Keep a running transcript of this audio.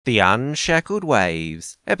The Unshackled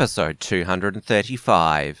Waves, episode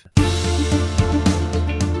 235.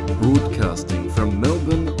 Broadcasting from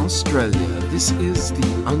Melbourne, Australia, this is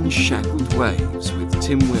The Unshackled Waves with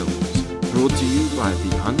Tim Wills, brought to you by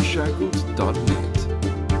theunshackled.net.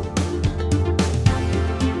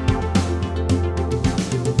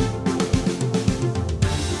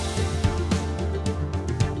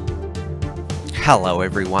 Hello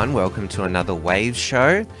everyone, welcome to another Waves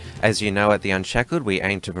show. As you know, at The Unshackled, we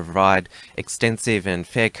aim to provide extensive and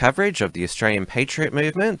fair coverage of the Australian Patriot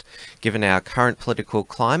movement. Given our current political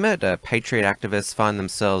climate, Patriot activists find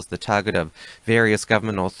themselves the target of various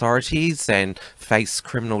government authorities and face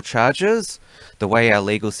criminal charges. The way our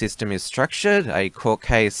legal system is structured, a court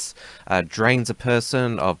case drains a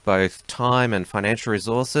person of both time and financial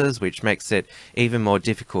resources, which makes it even more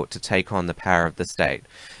difficult to take on the power of the state.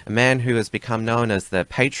 A man who has become known as the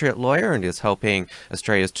Patriot lawyer and is helping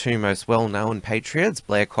Australia's two most well-known patriots,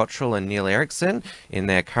 Blair Cottrell and Neil Erikson, in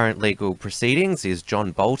their current legal proceedings is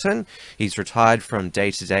John Bolton. He's retired from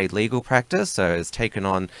day-to-day legal practice, so has taken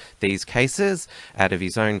on these cases out of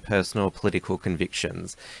his own personal political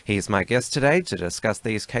convictions. He's my guest today to discuss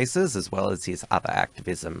these cases as well as his other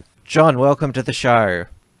activism. John, welcome to the show.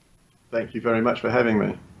 Thank you very much for having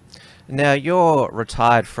me. Now, you're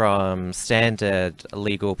retired from standard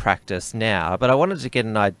legal practice now, but I wanted to get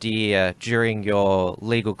an idea during your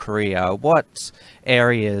legal career, what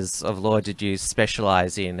areas of law did you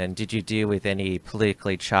specialise in, and did you deal with any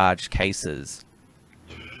politically charged cases?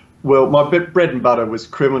 Well, my bread and butter was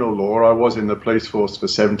criminal law. I was in the police force for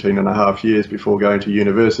 17 and a half years before going to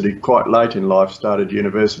university. Quite late in life, started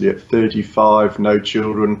university at 35, no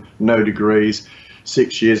children, no degrees.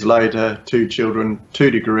 6 years later, 2 children,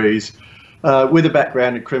 2 degrees, with a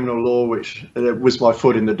background in criminal law, which was my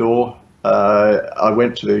foot in the door. I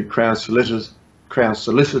went to the Crown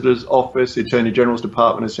Solicitor's Office, the Attorney General's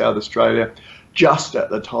Department in South Australia, just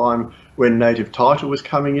at the time when native title was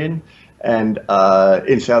coming in. And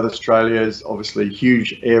in South Australia, there's obviously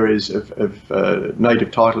huge areas of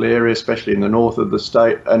native title area, especially in the north of the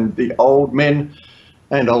state. And the old men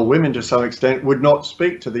and old women, to some extent, would not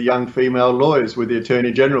speak to the young female lawyers with the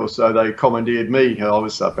Attorney General. So they commandeered me. I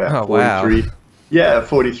was about 43. Wow. Yeah,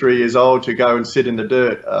 43 years old, to go and sit in the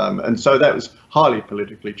dirt. And so that was highly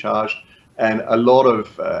politically charged, and a lot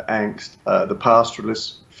of angst. The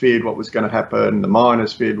pastoralists feared what was going to happen. The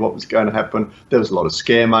miners feared what was going to happen. There was a lot of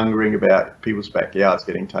scaremongering about people's backyards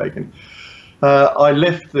getting taken. I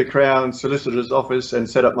left the Crown Solicitor's Office and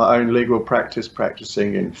set up my own legal practice,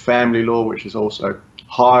 practicing in family law, which is also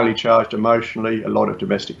highly charged emotionally, a lot of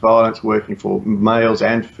domestic violence, working for males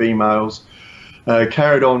and females.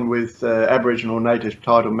 Carried on with Aboriginal native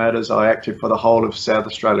title matters. I acted for the whole of South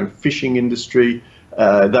Australian fishing industry.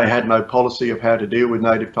 They had no policy of how to deal with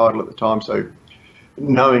native title at the time, so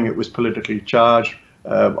knowing it was politically charged,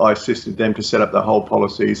 I assisted them to set up the whole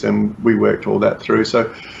policies, and we worked all that through.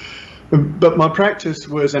 So, but my practice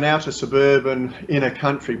was an outer suburban, inner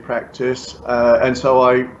country practice, and so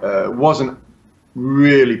I wasn't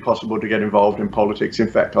really possible to get involved in politics. In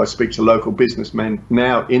fact, I speak to local businessmen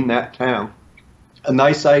now in that town, and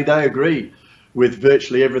they say they agree with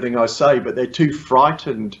virtually everything I say, but they're too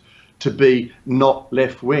frightened to be not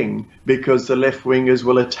left-wing, because the left-wingers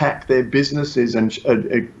will attack their businesses and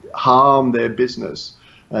harm their business.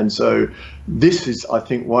 And so this is, I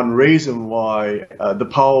think, one reason why the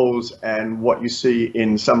polls and what you see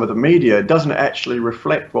in some of the media doesn't actually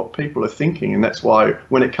reflect what people are thinking. And that's why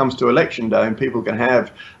when it comes to election day and people can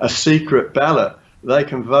have a secret ballot, they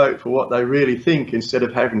can vote for what they really think instead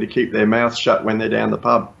of having to keep their mouth shut when they're down the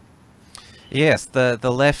pub. Yes, the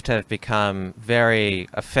left have become very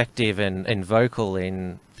effective and vocal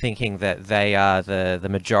in thinking that they are the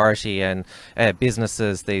majority, and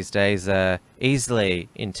businesses these days are easily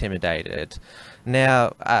intimidated.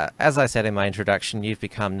 Now, as I said in my introduction, you've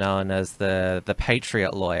become known as the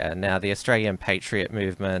Patriot lawyer. Now, the Australian Patriot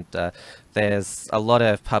movement, there's a lot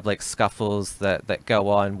of public scuffles that go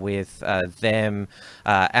on with them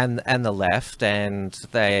and the left, and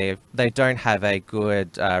they don't have a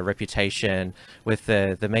good reputation with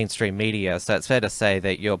the mainstream media. So it's fair to say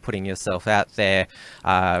that you're putting yourself out there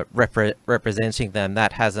representing them.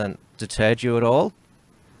 That hasn't deterred you at all?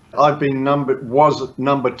 I've been was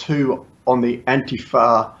number 2 on the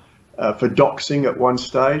Antifa for doxing at one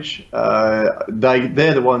stage.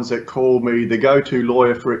 They're the ones that call me the go-to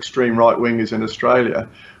lawyer for extreme right-wingers in Australia,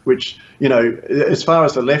 which, you know, as far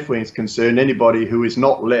as the left wing is concerned, anybody who is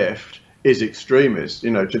not left is extremist,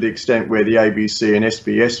 you know, to the extent where the ABC and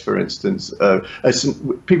SBS, for instance,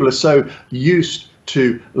 people are so used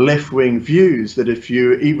to left-wing views that if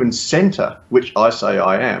you even centre, which I say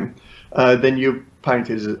I am, then you're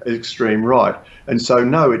painted as extreme right. And so,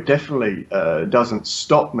 no, it definitely doesn't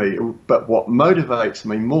stop me. But what motivates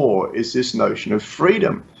me more is this notion of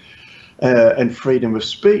freedom and freedom of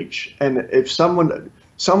speech. And if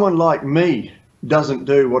someone like me doesn't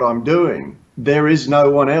do what I'm doing, there is no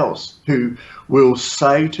one else who will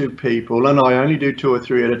say to people, and I only do 2 or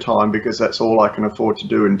 3 at a time because that's all I can afford to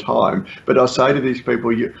do in time, but I say to these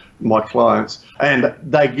people, my clients, and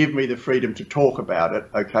they give me the freedom to talk about it.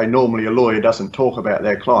 Okay, normally a lawyer doesn't talk about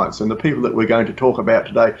their clients, and the people that we're going to talk about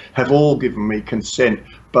today have all given me consent,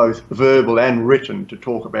 both verbal and written, to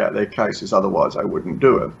talk about their cases, otherwise I wouldn't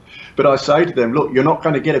do it. But I say to them, look, you're not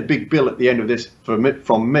going to get a big bill at the end of this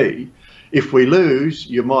from me. If we lose,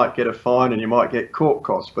 you might get a fine and you might get court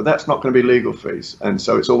costs, but that's not going to be legal fees. And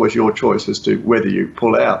so it's always your choice as to whether you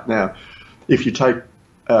pull out. Now, if you take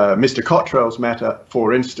Mr. Cottrell's matter,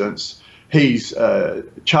 for instance, he's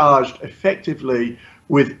charged effectively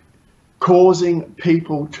with causing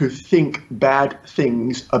people to think bad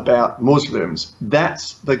things about Muslims.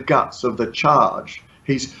 That's the guts of the charge.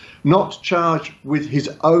 He's not charged with his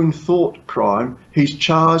own thought crime, he's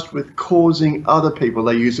charged with causing other people.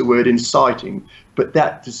 They use the word inciting, but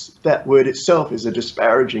that word itself is a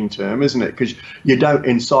disparaging term, isn't it? Because you don't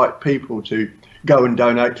incite people to go and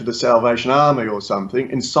donate to the Salvation Army or something.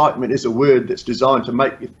 Incitement is a word that's designed to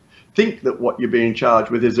make you think that what you're being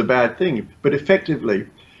charged with is a bad thing. But effectively,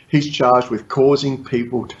 he's charged with causing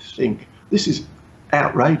people to think. This is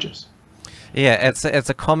outrageous. Yeah, it's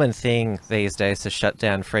a common thing these days to shut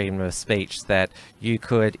down freedom of speech, that you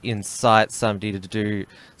could incite somebody to do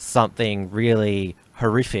something really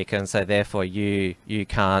horrific, and so therefore you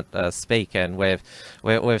can't speak. And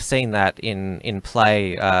we've seen that in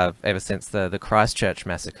play ever since the Christchurch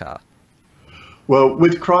massacre. Well,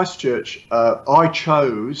 with Christchurch, I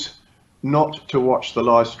chose not to watch the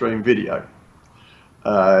live stream video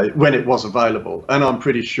when it was available, and I'm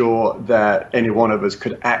pretty sure that any one of us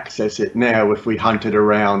could access it now if we hunted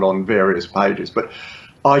around on various pages, but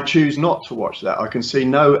I choose not to watch that. I can see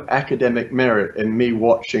no academic merit in me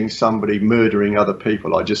watching somebody murdering other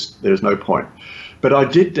people. There's no point. But I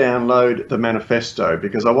did download the manifesto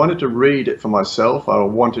because I wanted to read it for myself. I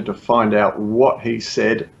wanted to find out what he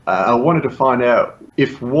said. I wanted to find out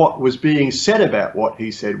if what was being said about what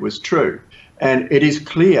he said was true. And it is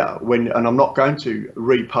clear and I'm not going to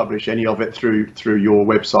republish any of it through your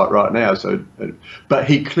website right now. But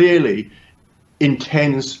he clearly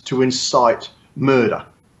intends to incite murder.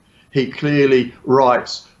 He clearly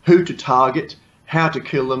writes who to target, how to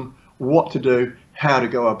kill them, what to do, how to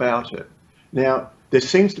go about it. Now, there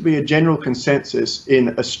seems to be a general consensus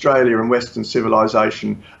in Australia and Western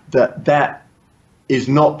civilization that is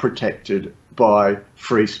not protected by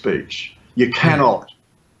free speech. You cannot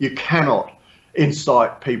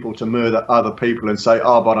incite people to murder other people and say,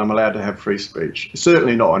 oh, but I'm allowed to have free speech.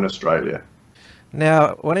 Certainly not in Australia.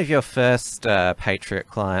 Now, one of your first Patriot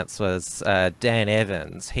clients was Dan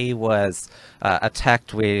Evans. He was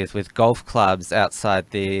attacked with golf clubs outside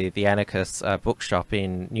the anarchist bookshop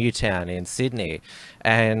in Newtown in Sydney.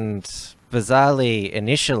 And bizarrely,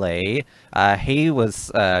 initially, he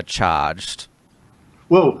was charged.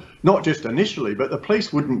 Well, not just initially, but the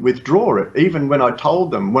police wouldn't withdraw it. Even when I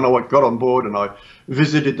told them, when I got on board and I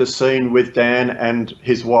visited the scene with Dan and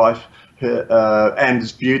his wife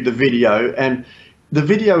and viewed the video, and the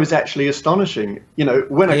video is actually astonishing. You know,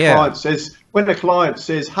 when a client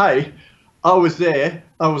says, hey, I was there,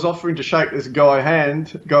 I was offering to shake this guy's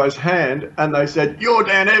hand, and they said, you're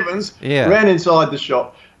Dan Evans, ran inside the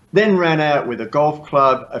shop, then ran out with a golf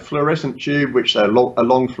club, a fluorescent tube, a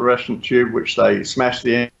long fluorescent tube, which they smashed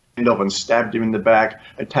the end of and stabbed him in the back,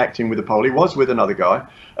 attacked him with a pole. He was with another guy,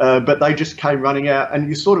 but they just came running out. And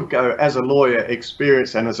you sort of go, as a lawyer,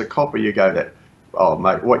 experienced, and as a copper, you go that, oh,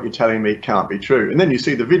 mate, what you're telling me can't be true. And then you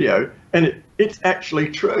see the video, and it's actually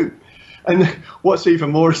true. And what's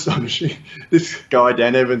even more astonishing, this guy,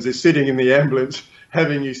 Dan Evans, is sitting in the ambulance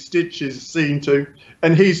having his stitches seen to,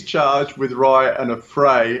 and he's charged with riot and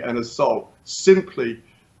affray and assault simply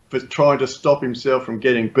for trying to stop himself from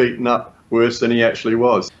getting beaten up worse than he actually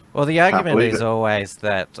was. Well, the argument is always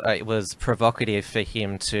that it was provocative for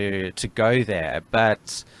him to go there,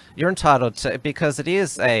 but you're entitled to, because it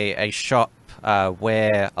is a shop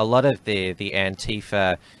where a lot of the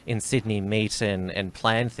Antifa in Sydney meet and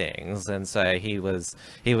plan things, and so he was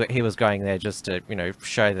going there just to, you know,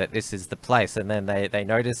 show that this is the place. And then they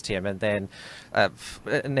noticed him, and then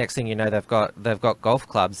next thing you know, they've got golf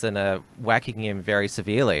clubs and are whacking him very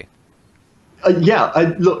severely.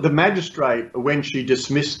 Look, the magistrate, when she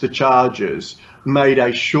dismissed the charges, made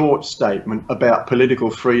a short statement about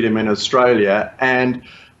political freedom in Australia and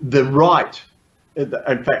the right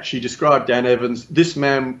In fact, she described Dan Evans, this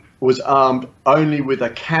man was armed only with a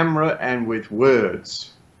camera and with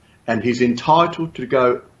words, and he's entitled to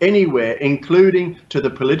go anywhere, including to the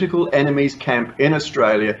political enemy's camp in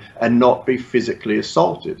Australia, and not be physically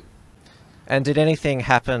assaulted. And did anything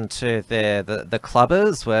happen to the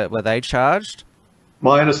clubbers? Were they charged?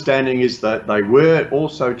 My understanding is that they were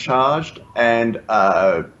also charged, and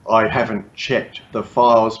I haven't checked the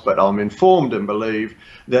files, but I'm informed and believe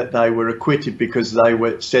that they were acquitted because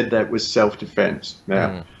they said that was self-defense.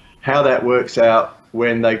 Now, how that works out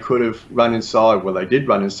when they could have run inside, well, they did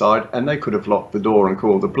run inside, and they could have locked the door and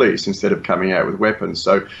called the police instead of coming out with weapons.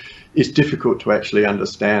 So it's difficult to actually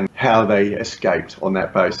understand how they escaped on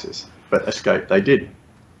that basis, but escape they did.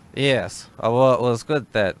 Yes. Oh, well, it was good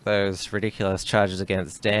that those ridiculous charges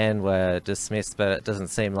against Dan were dismissed, but it doesn't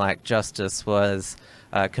seem like justice was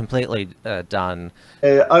completely done.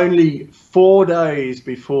 Only 4 days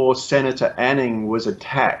before Senator Anning was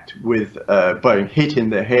attacked with being hit in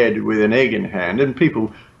the head with an egg in hand, and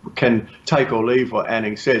people can take or leave what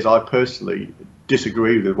Anning says. I personally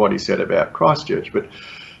disagree with what he said about Christchurch, but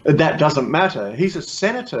that doesn't matter. He's a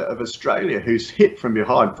senator of Australia who's hit from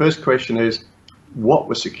behind. First question is, what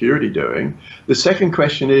was security doing? The second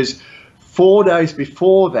question is, 4 days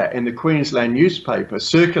before that, in the Queensland newspaper,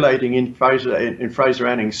 circulating in Fraser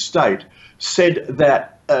Anning's state, said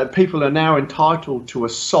that people are now entitled to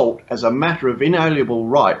assault as a matter of inalienable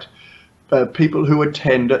right people who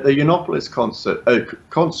attend at the Yiannopoulos concert,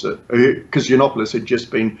 because Yiannopoulos had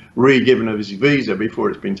just been re-given of his visa before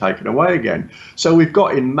it's been taken away again. So we've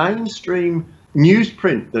got in mainstream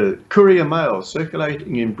newsprint, the Courier Mail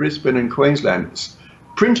circulating in Brisbane and Queensland,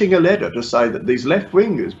 printing a letter to say that these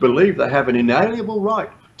left-wingers believe they have an inalienable right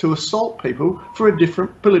to assault people for a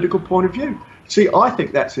different political point of view. See, I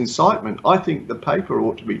think that's incitement. I think the paper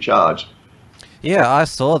ought to be charged. Yeah, I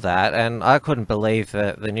saw that, and I couldn't believe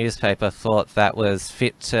that the newspaper thought that was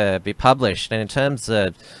fit to be published. And in terms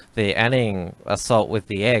of the Anning assault with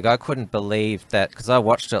the egg, I couldn't believe that, because I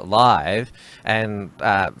watched it live, and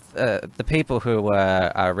the people who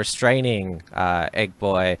were restraining Egg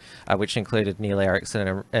Boy, which included Neil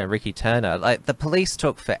Erikson and Ricky Turner, like, the police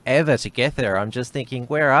took forever to get there. I'm just thinking,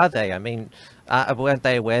 where are they? I mean, weren't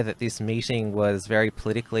they aware that this meeting was very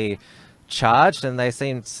politically charged, and they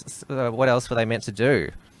seemed, what else were they meant to do?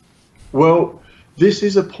 Well, this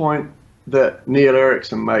is a point that Neil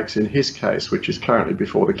Erikson makes in his case, which is currently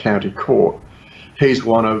before the county court. He's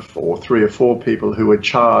one of 3 or 4 people who were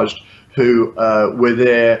charged, who were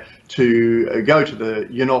there to go to the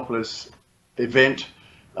Yiannopoulos event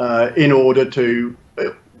in order to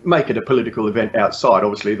make it a political event outside.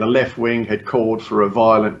 Obviously, the left wing had called for a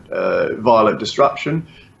violent disruption.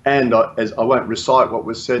 And as I won't recite what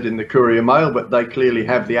was said in the Courier Mail, but they clearly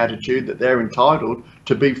have the attitude that they're entitled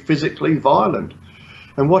to be physically violent.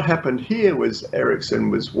 And what happened here was Erikson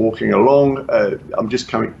was walking along. I'm just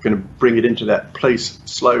going to bring it into that police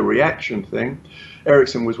slow reaction thing.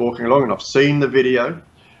 Erikson was walking along, and I've seen the video,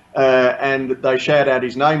 and they shout out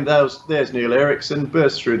his name. There's Neil Erikson,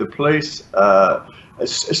 bursts through the police,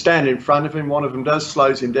 stand in front of him. One of them does,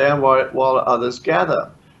 slows him down while others gather.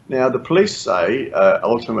 Now, the police say,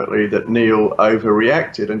 ultimately, that Neil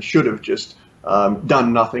overreacted and should have just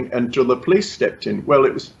done nothing until the police stepped in. Well,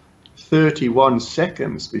 it was 31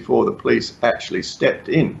 seconds before the police actually stepped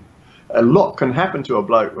in. A lot can happen to a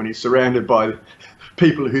bloke when he's surrounded by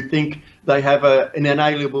people who think they have an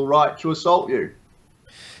inalienable right to assault you.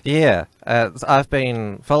 Yeah, I've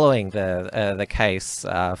been following the case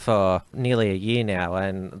for nearly a year now,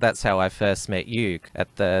 and that's how I first met you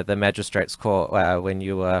at the Magistrates Court when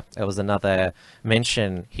you were. It was another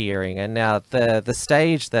mention hearing, and now the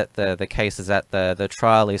stage that the case is at, the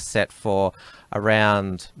trial is set for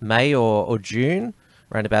around May or June,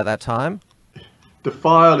 around about that time. The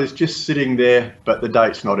file is just sitting there, but the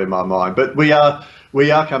date's not in my mind. But we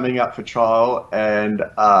are coming up for trial, and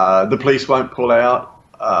the police won't pull out.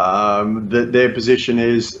 Their position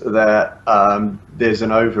is that there's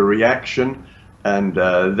an overreaction, and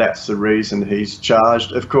that's the reason he's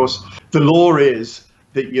charged. Of course, the law is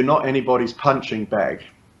that you're not anybody's punching bag.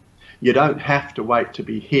 You don't have to wait to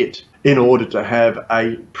be hit in order to have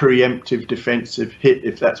a preemptive defensive hit,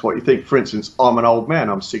 if that's what you think. For instance, I'm an old man,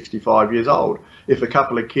 I'm 65 years old. If a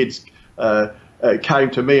couple of kids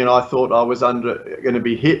came to me and I thought I was going to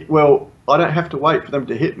be hit, well, I don't have to wait for them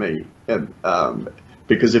to hit me.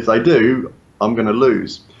 Because if they do, I'm going to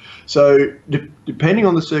lose. So depending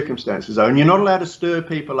on the circumstances, though, and you're not allowed to stir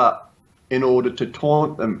people up in order to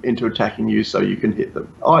taunt them into attacking you so you can hit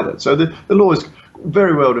them either. So the law is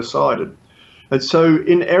very well decided. And so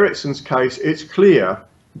in Erikson's case, it's clear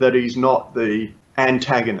that he's not the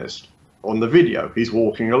antagonist. on the video. He's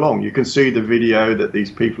walking along. You can see the video that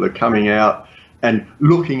these people are coming out and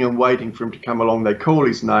looking and waiting for him to come along. They call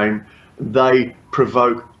his name. They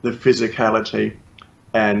provoke the physicality.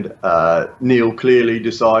 And Neil clearly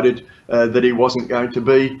decided that he wasn't going to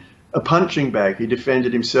be a punching bag. He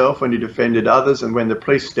defended himself and he defended others. And when the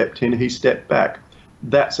police stepped in, he stepped back.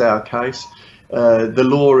 That's our case. The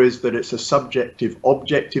law is that it's a subjective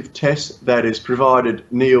objective test. That is, provided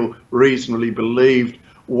Neil reasonably believed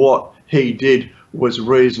what he did was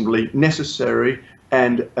reasonably necessary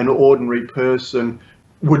and an ordinary person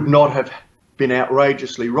would not have been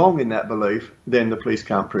outrageously wrong in that belief, then the police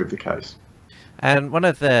can't prove the case. And one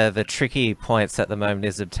of the tricky points at the moment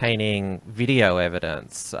is obtaining video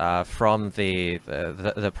evidence from the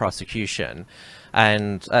prosecution.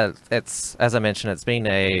 And it's, as I mentioned, it's been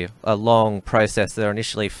a long process. There are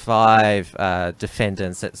initially 5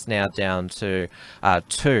 defendants. It's now down to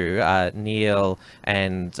 2, Neil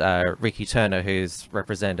and Ricky Turner, who's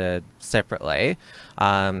represented separately.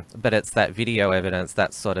 But it's that video evidence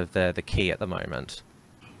that's sort of the key at the moment.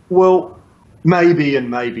 Well, maybe and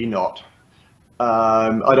maybe not.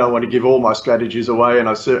 I don't want to give all my strategies away, and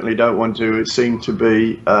I certainly don't want to seem to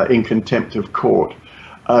be in contempt of court.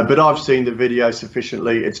 But I've seen the video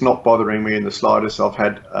sufficiently. It's not bothering me in the slightest. I've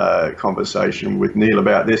had a conversation with Neil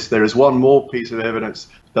about this. There is one more piece of evidence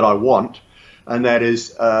that I want, and that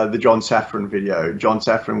is the John Safran video. John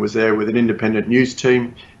Safran was there with an independent news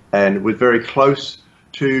team and was very close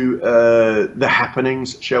to the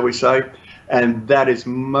happenings, shall we say. And that is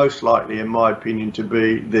most likely, in my opinion, to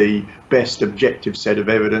be the best objective set of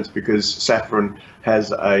evidence, because Safran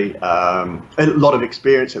has a lot of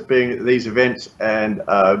experience at being at these events and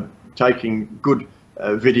taking good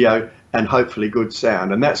video and hopefully good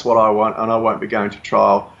sound. And that's what I want, and I won't be going to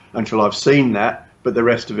trial until I've seen that, but the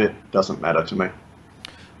rest of it doesn't matter to me.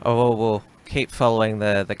 Oh, well, we'll keep following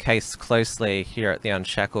the case closely here at the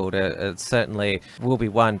Unshackled. It certainly will be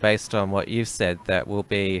one, based on what you've said, that will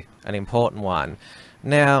be an important one.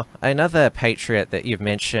 Now, another patriot that you've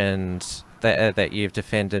mentioned that you've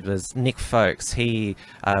defended was Nick Folkes. He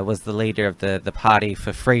was the leader of the Party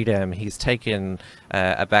for Freedom. He's taken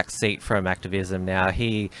a back seat from activism now.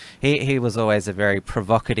 He was always a very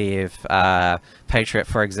provocative patriot.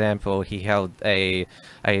 For example, he held a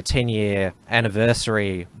 10-year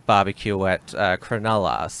anniversary barbecue at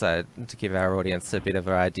Cronulla, so to give our audience a bit of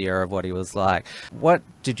an idea of what he was like. What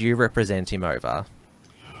did you represent him over?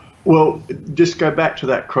 Well, just go back to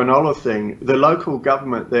that Cronulla thing. The local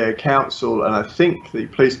government, their council, and I think the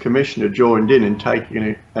police commissioner joined in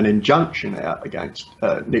taking an injunction out against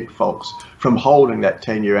Nick Folkes from holding that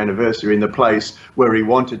 10-year anniversary in the place where he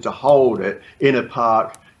wanted to hold it, in a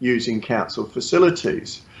park using council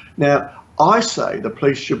facilities. Now, I say the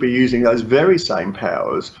police should be using those very same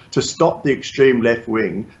powers to stop the extreme left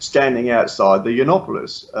wing standing outside the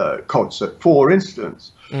Yiannopoulos concert, for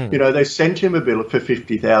instance. You know, they sent him a bill for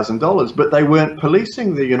 $50,000, but they weren't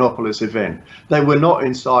policing the Yiannopoulos event. They were not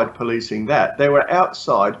inside policing that. They were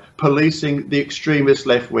outside policing the extremist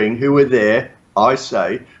left wing who were there, I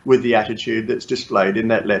say, with the attitude that's displayed in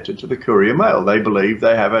that letter to the Courier Mail. They believe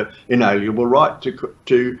they have an inalienable right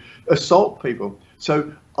to assault people.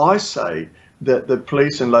 So I say that the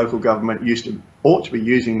police and local government ought to be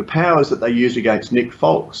using the powers that they used against Nick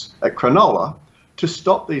Folkes at Cronulla to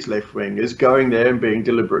stop these left-wingers going there and being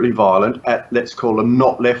deliberately violent at, let's call them,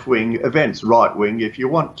 not left-wing events, right-wing if you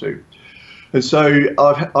want to. And so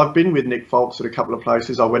I've been with Nick Folkes at a couple of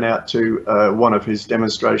places. I went out to one of his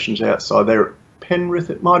demonstrations outside there at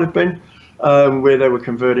Penrith, it might have been, where they were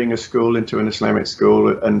converting a school into an Islamic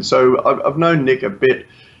school. And so I've known Nick a bit.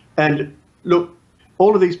 And look,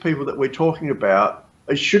 all of these people that we're talking about,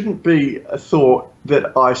 it shouldn't be a thought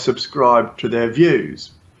that I subscribe to their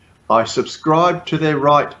views. I subscribe to their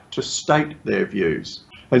right to state their views.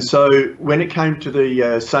 And so when it came to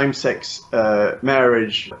the same-sex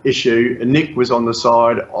marriage issue, Nick was on the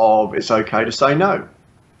side of it's okay to say no.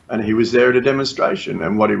 And he was there at a demonstration,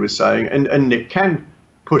 and what he was saying, and Nick can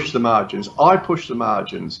push the margins. I push the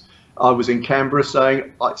margins. I was in Canberra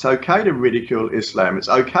saying it's okay to ridicule Islam. It's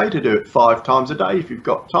okay to do it 5 times a day if you've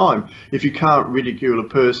got time. If you can't ridicule a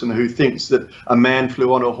person who thinks that a man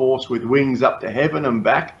flew on a horse with wings up to heaven and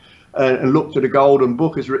back, and looked at a golden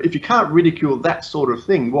book, if you can't ridicule that sort of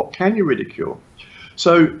thing, what can you ridicule?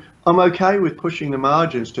 So I'm okay with pushing the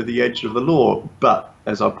margins to the edge of the law, but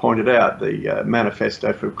as I pointed out, the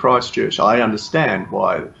manifesto for Christchurch, I understand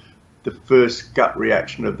why the first gut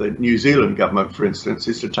reaction of the New Zealand government, for instance,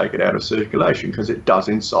 is to take it out of circulation, because it does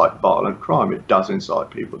incite violent crime, it does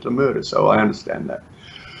incite people to murder, so I understand that.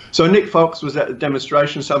 So Nick Folkes was at the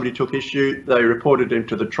demonstration, somebody took issue, they reported him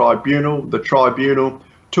to the tribunal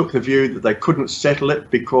took the view that they couldn't settle it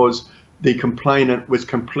because the complainant was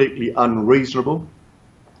completely unreasonable.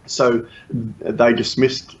 So they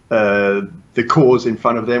dismissed the cause in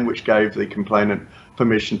front of them, which gave the complainant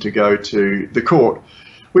permission to go to the court,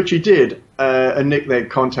 which he did. And Nick then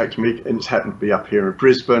contacted me, and it's happened to be up here in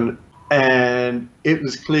Brisbane, and it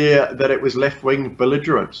was clear that it was left-wing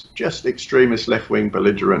belligerents, just extremist left-wing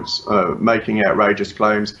belligerents, making outrageous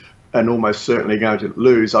claims and almost certainly going to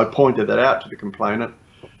lose. I pointed that out to the complainant.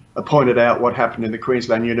 I pointed out what happened in the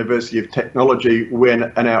Queensland University of Technology when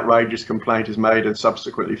an outrageous complaint is made and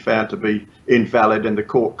subsequently found to be invalid, and the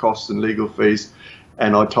court costs and legal fees.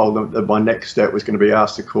 And I told them that my next step was going to be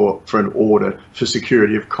ask the court for an order for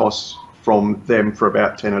security of costs from them for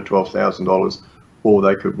about $10,000 or $12,000, or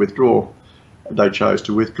they could withdraw. They chose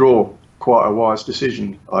to withdraw. Quite a wise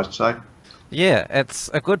decision, I'd say. Yeah, it's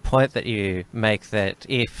a good point that you make, that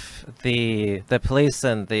if the police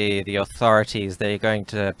and the authorities, they're going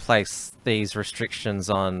to place these restrictions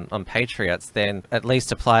on patriots, then at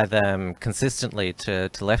least apply them consistently to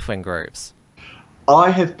left-wing groups.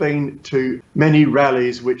 I have been to many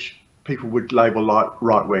rallies which people would label like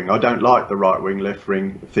right-wing. I don't like the right-wing,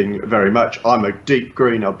 left-wing thing very much. I'm a deep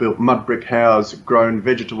green. I built mud brick houses, grown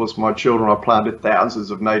vegetables for my children. I planted thousands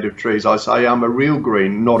of native trees. I say I'm a real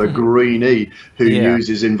green, not a greenie who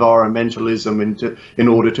uses environmentalism in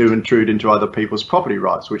order to intrude into other people's property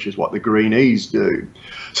rights, which is what the greenies do.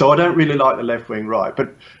 So I don't really like the left-wing right,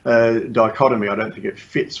 but dichotomy, I don't think it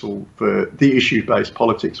fits for the issue-based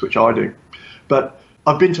politics, which I do. But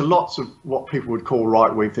I've been to lots of what people would call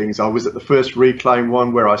right-wing things. I was at the first Reclaim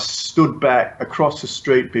one, where I stood back across the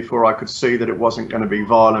street before I could see that it wasn't going to be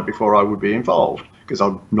violent before I would be involved, because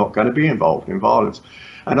I'm not going to be involved in violence.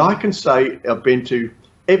 And I can say I've been to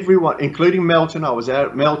everyone, including Melton. I was out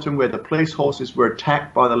at Melton where the police horses were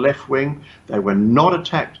attacked by the left wing. They were not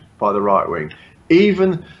attacked by the right wing.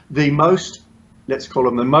 Even the most, let's call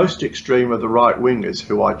them the most extreme of the right-wingers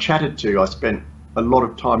who I chatted to, I spent a lot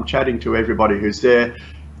of time chatting to everybody who's there,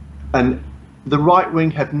 and the right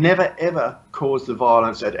wing have never ever caused the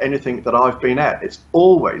violence at anything that I've been at. It's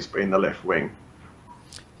always been the left wing.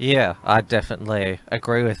 Yeah, I definitely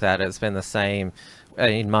agree with that. It's been the same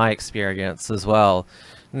in my experience as well.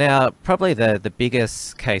 Now, probably the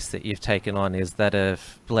biggest case that you've taken on is that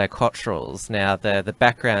of Blair Cottrell's. Now, the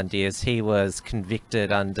background is he was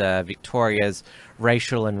convicted under Victoria's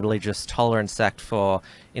Racial and Religious Tolerance Act for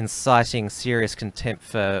inciting serious contempt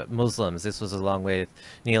for Muslims. This was along with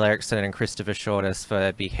Neil Erikson and Christopher Shortis for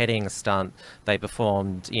a beheading stunt they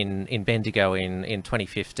performed in Bendigo in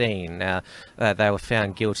 2015. Now, they were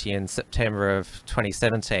found guilty in September of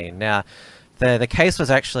 2017. Now, the case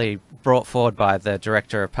was actually brought forward by the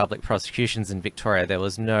Director of Public Prosecutions in Victoria. There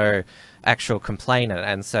was no actual complainant,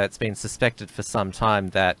 and so it's been suspected for some time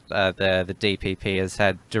that the DPP has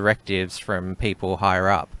had directives from people higher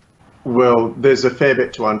up. Well, there's a fair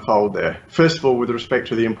bit to unfold there. First of all, with respect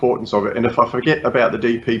to the importance of it, and if I forget about the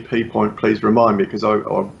DPP point, please remind me, because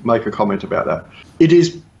I'll make a comment about that. It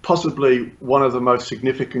is possibly one of the most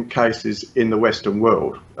significant cases in the Western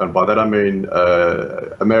world. And by that I mean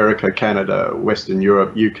America, Canada, Western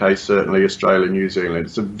Europe, UK certainly, Australia, New Zealand.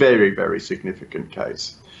 It's a very, very significant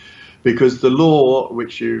case. Because the law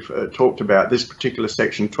which you've talked about, this particular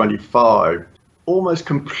section 25, almost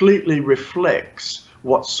completely reflects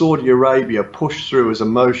what Saudi Arabia pushed through as a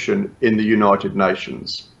motion in the United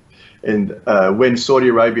Nations. And when Saudi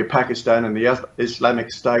Arabia, Pakistan and the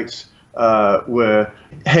Islamic states were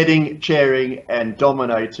heading, chairing and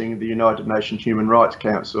dominating the United Nations Human Rights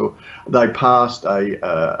Council, they passed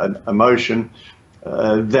a motion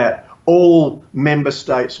that all member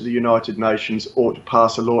states of the United Nations ought to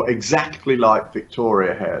pass a law exactly like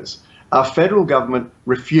Victoria has. Our federal government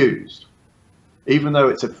refused. Even though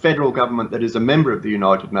it's a federal government that is a member of the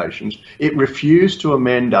United Nations, it refused to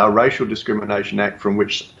amend our Racial Discrimination Act, from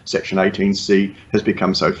which Section 18C has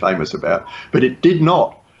become so famous about. But it did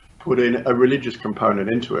not put in a religious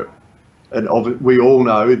component into it. And we all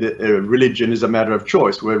know that religion is a matter of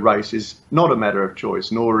choice, where race is not a matter of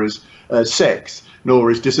choice, nor is sex, nor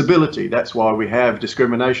is disability. That's why we have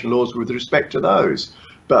discrimination laws with respect to those.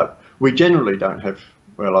 But we generally don't have,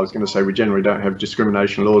 well, I was going to say we generally don't have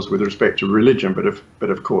discrimination laws with respect to religion, but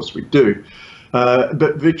of course we do.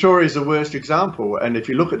 But Victoria is the worst example. And if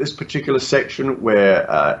you look at this particular section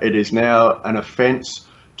where it is now an offence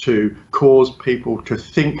to cause people to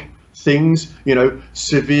think things, you know,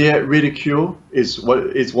 severe ridicule is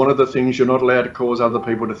one of the things you're not allowed to cause other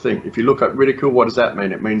people to think. If you look at ridicule, what does that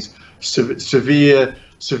mean? It means severe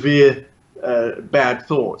bad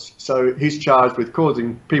thoughts. So he's charged with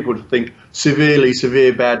causing people to think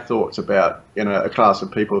severe bad thoughts about, you know, a class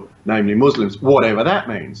of people, namely Muslims, whatever that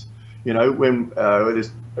means. You know, when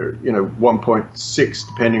there's, you know, 1.6,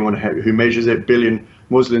 depending on who measures it, billion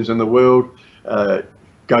Muslims in the world.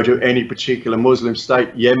 Go to any particular Muslim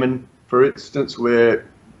state, Yemen, for instance, where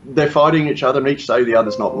they're fighting each other and each say the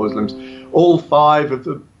other's not Muslims. All five of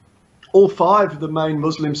the main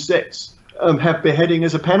Muslim sects have beheading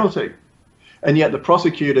as a penalty. And yet the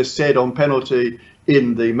prosecutor said on penalty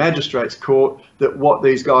in the magistrate's court that what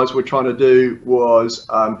these guys were trying to do was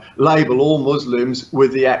label all Muslims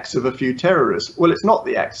with the acts of a few terrorists. Well, it's not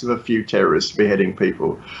the acts of a few terrorists beheading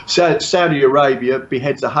people. So Saudi Arabia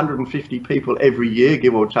beheads 150 people every year,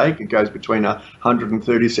 give or take. It goes between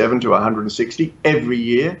 137 to 160 every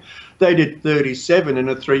year. They did 37 in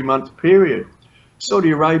a 3-month period.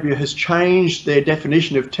 Saudi Arabia has changed their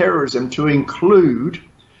definition of terrorism to include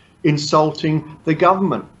insulting the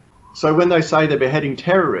government. So when they say they're beheading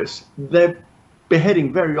terrorists, they're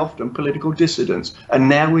beheading very often political dissidents. And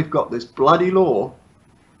now we've got this bloody law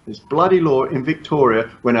in Victoria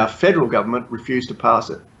when our federal government refused to pass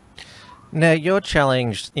it. Now, you're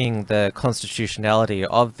challenging the constitutionality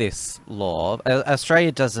of this law.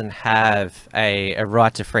 Australia doesn't have a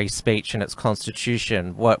right to free speech in its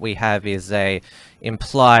constitution. What we have is a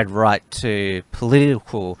implied right to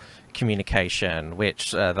political communication,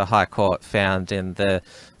 which the High Court found in the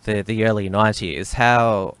early 90s.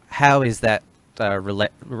 How is that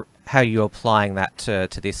how are you applying that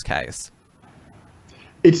to this case?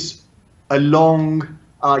 It's a long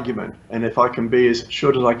argument, and if I can be as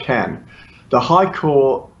short as I can, the High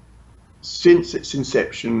Court, since its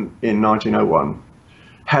inception in 1901,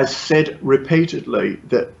 has said repeatedly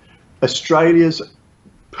that Australia's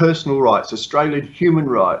personal rights, Australian human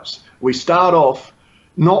rights, we start off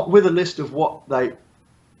not with a list of what they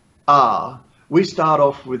are. We start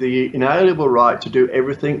off with the inalienable right to do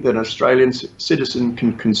everything that an Australian citizen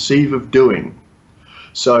can conceive of doing.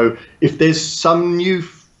 So if there's some new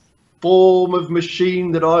form of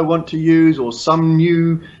machine that I want to use, or some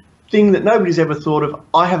new thing that nobody's ever thought of,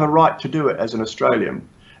 I have a right to do it as an Australian,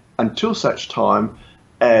 until such time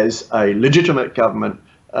as a legitimate government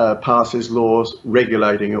passes laws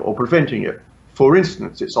regulating it or preventing it. For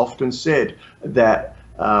instance, it's often said that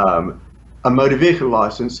a motor vehicle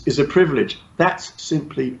license is a privilege. That's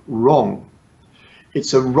simply wrong.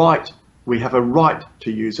 It's a right. We have a right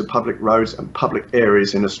to use the public roads and public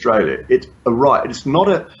areas in Australia. It's a right. It's not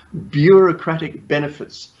a bureaucratic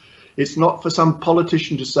benefits. It's not for some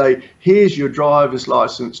politician to say, here's your driver's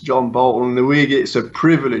license, John Bolton, and it's a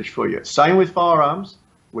privilege for you. Same with firearms.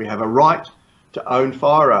 We have a right to own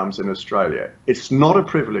firearms in Australia. It's not a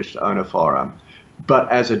privilege to own a firearm.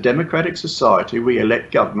 But as a democratic society, we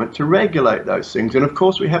elect government to regulate those things. And of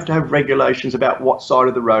course, we have to have regulations about what side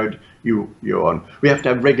of the road you're on. We have to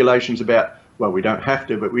have regulations about, well, we don't have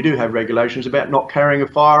to, but we do have regulations about not carrying a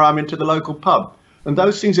firearm into the local pub. And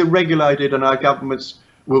those things are regulated, and our governments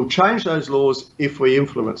will change those laws if we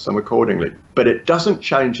influence them accordingly. But it doesn't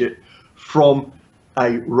change it from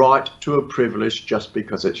a right to a privilege just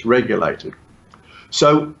because it's regulated.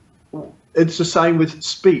 So it's the same with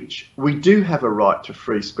speech. We do have a right to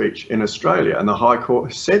free speech in Australia, and the High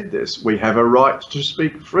Court has said this. We have a right to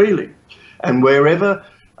speak freely. And wherever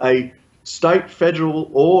a state, federal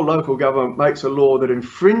or local government makes a law that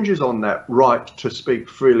infringes on that right to speak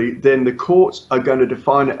freely, then the courts are going to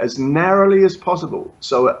define it as narrowly as possible.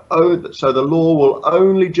 So the law will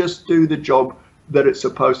only just do the job that it's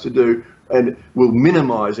supposed to do and will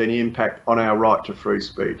minimize any impact on our right to free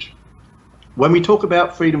speech. When we talk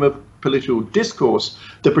about freedom of political discourse,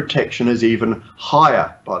 the protection is even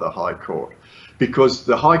higher by the High Court, because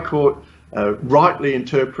the High Court rightly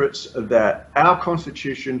interprets that our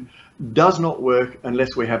Constitution does not work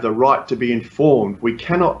unless we have the right to be informed. We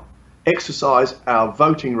cannot exercise our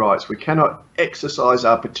voting rights. We cannot exercise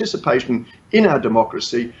our participation in our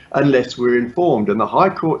democracy unless we're informed. And the High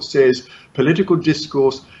Court says political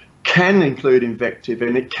discourse can include invective,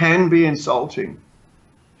 and it can be insulting.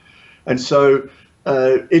 And so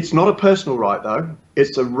it's not a personal right, though.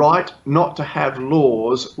 It's a right not to have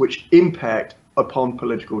laws which impact upon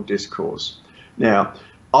political discourse. Now,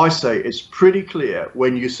 I say it's pretty clear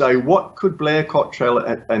when you say, what could Blair Cottrell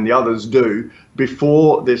and the others do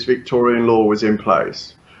before this Victorian law was in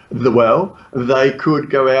place? Well, they could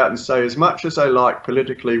go out and say as much as they like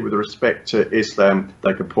politically with respect to Islam.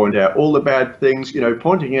 They could point out all the bad things,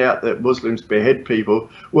 pointing out that Muslims behead people.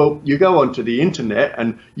 Well, you go onto the internet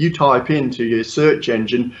and you type into your search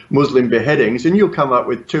engine Muslim beheadings and you'll come up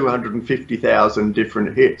with 250,000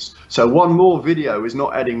 different hits. So one more video is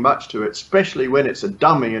not adding much to it, especially when it's a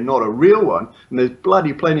dummy and not a real one. And there's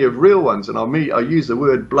bloody plenty of real ones. And I use the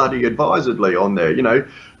word bloody advisedly on there.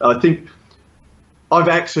 I think I've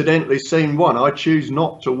accidentally seen one. I choose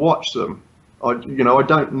not to watch them. I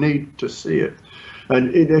don't need to see it.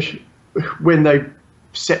 And when they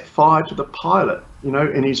set fire to the pilot,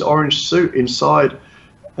 in his orange suit inside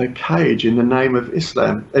a cage in the name of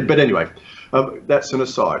Islam. But anyway, that's an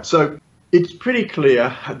aside. So it's pretty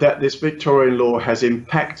clear that this Victorian law has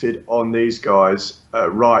impacted on these guys'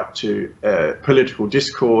 right to political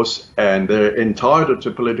discourse, and they're entitled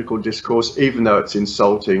to political discourse even though it's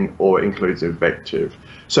insulting or includes invective.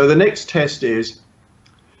 So the next test is,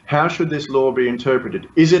 how should this law be interpreted?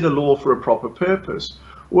 Is it a law for a proper purpose?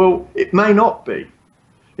 Well, it may not be.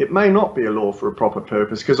 It may not be a law for a proper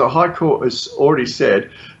purpose, because the High Court has already said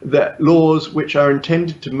that laws which are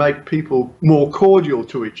intended to make people more cordial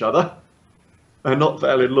to each other are not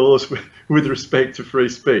valid laws with respect to free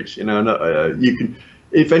speech. You can,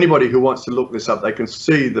 if anybody who wants to look this up, they can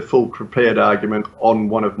see the full prepared argument on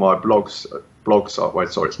one of my blog site.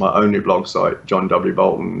 It's my only blog site,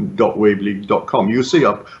 johnwbolton.weebly.com. You'll see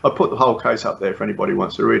I put the whole case up there if anybody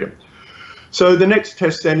wants to read it. So the next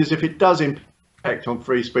test then is, if it does impact on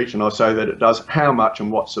free speech, and I say that it does, how much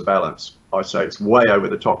and what's the balance? I say it's way over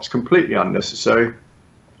the top. It's completely unnecessary.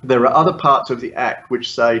 There are other parts of the Act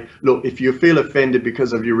which say, look, if you feel offended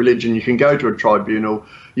because of your religion, you can go to a tribunal,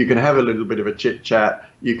 you can have a little bit of a chit chat,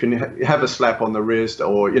 you can have a slap on the wrist,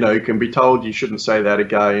 or, you can be told you shouldn't say that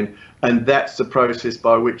again. And that's the process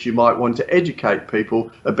by which you might want to educate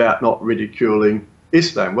people about not ridiculing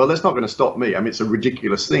Islam. Well, that's not going to stop me. I mean, it's a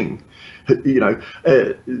ridiculous thing.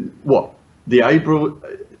 What? The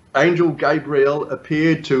angel Gabriel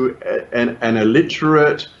appeared to an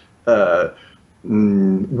illiterate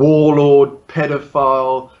warlord,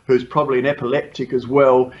 pedophile, who's probably an epileptic as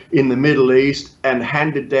well, in the Middle East, and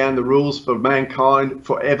handed down the rules for mankind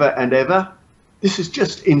forever and ever. This is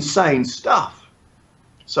just insane stuff.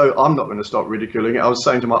 So I'm not going to stop ridiculing it. I was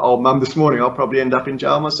saying to my old mum this morning, I'll probably end up in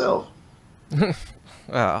jail myself.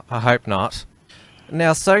 Well, I hope not.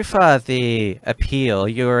 Now, so far, the appeal,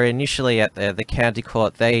 you were initially at the county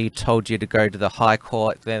court. They told you to go to the High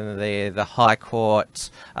Court. Then the High Court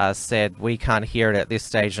said, we can't hear it at this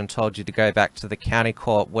stage, and told you to go back to the county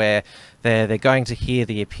court, where they're going to hear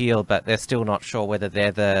the appeal, but they're still not sure whether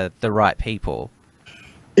they're the right people.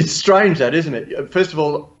 It's strange, that, isn't it? First of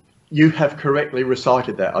all, you have correctly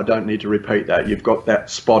recited that. I don't need to repeat that. You've got that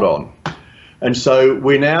spot on. And so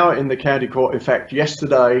we're now in the county court. In fact,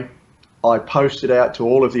 yesterday, I posted out to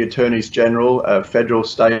all of the attorneys general, federal,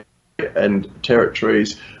 state and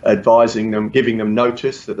territories, advising them, giving them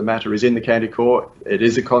notice that the matter is in the county court. It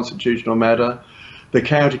is a constitutional matter. The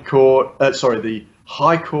the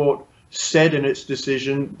High Court said in its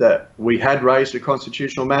decision that we had raised a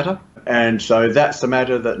constitutional matter. And so that's the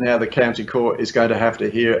matter that now the county court is going to have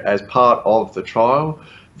to hear as part of the trial.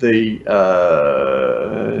 It's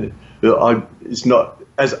not,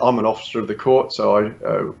 as I'm an officer of the court, so I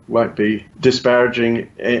won't be disparaging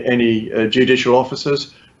any judicial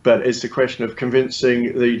officers, but it's the question of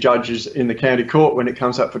convincing the judges in the county court when it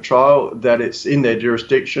comes up for trial that it's in their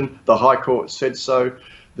jurisdiction. The High Court said so.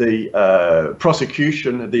 The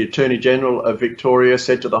prosecution, the Attorney General of Victoria,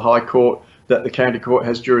 said to the High Court that the county court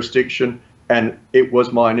has jurisdiction, and it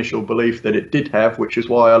was my initial belief that it did have, which is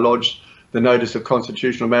why I lodged the notice of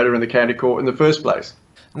constitutional matter in the county court in the first place.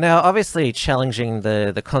 Now, obviously, challenging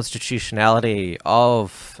the constitutionality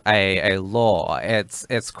of a law,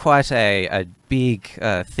 it's quite a big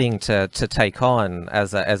thing to take on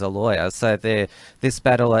as a lawyer. So this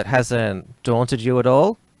battle, it hasn't daunted you at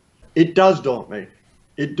all? It does daunt me.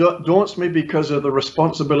 It daunts me because of the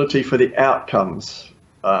responsibility for the outcomes.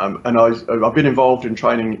 And I've been involved in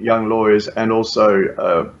training young lawyers and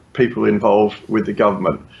also people involved with the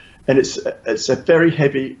government. And it's a very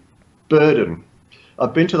heavy burden.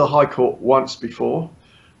 I've been to the High Court once before.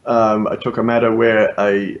 I took a matter where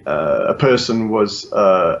a person was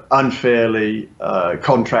unfairly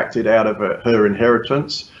contracted out of her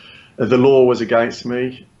inheritance. The law was against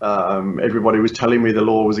me. Everybody was telling me the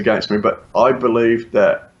law was against me, but I believed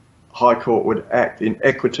that High Court would act in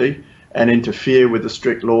equity and interfere with the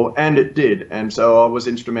strict law, and it did. And so I was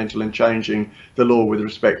instrumental in changing the law with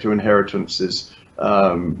respect to inheritances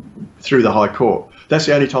through the High Court. That's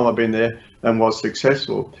the only time I've been there. and was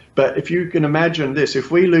successful. But if you can imagine this,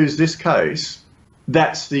 if we lose this case,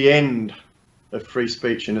 that's the end of free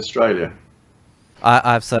speech in Australia.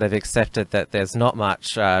 I've sort of accepted that there's not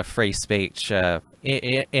much free speech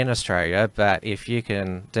in Australia, but if you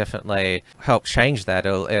can definitely help change that,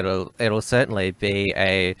 it'll certainly be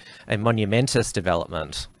a monumentous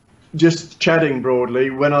development. Just chatting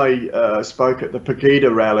broadly, when I spoke at the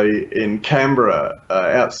Pegida rally in Canberra,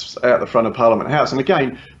 out the front of Parliament House, and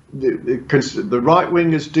again, the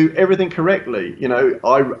right-wingers do everything correctly. You know,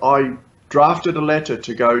 I drafted a letter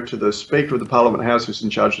to go to the Speaker of the Parliament House, who's in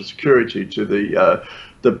charge of security, to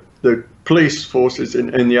the police forces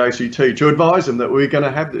in the ACT, to advise them that we're going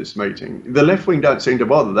to have this meeting. The left wing don't seem to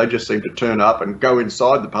bother. They just seem to turn up and go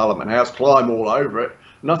inside the Parliament House, climb all over it.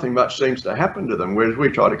 Nothing much seems to happen to them, whereas we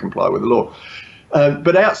try to comply with the law.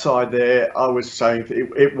 But outside there, I was saying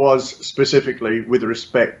it was specifically with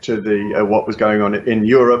respect to the what was going on in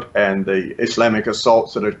Europe and the Islamic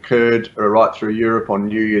assaults that occurred right through Europe on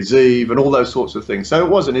New Year's Eve and all those sorts of things. So it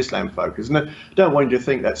was an Islam focus. And I don't want you to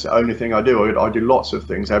think that's the only thing I do. I do lots of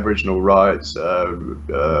things: Aboriginal rights,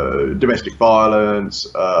 domestic violence.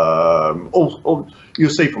 You'll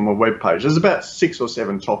see from my webpage. There's about 6 or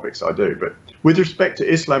 7 topics I do, but with respect to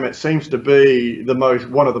Islam, it seems to be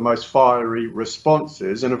one of the most fiery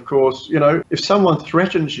responses. And of course, you know, if someone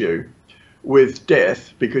threatens you with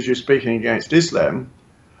death because you're speaking against Islam,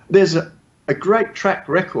 there's a great track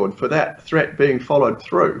record for that threat being followed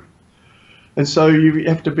through. And so you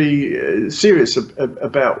have to be serious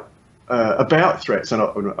about threats. And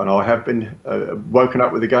I have been woken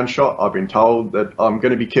up with a gunshot. I've been told that I'm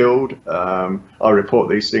going to be killed. I report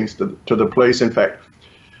these things to the police. In fact,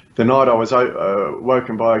 the night I was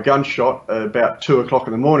woken by a gunshot about 2 o'clock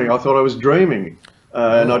in the morning, I thought I was dreaming.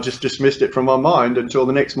 And I just dismissed it from my mind until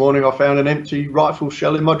the next morning I found an empty rifle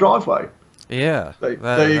shell in my driveway. Yeah.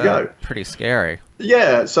 There you go. Pretty scary.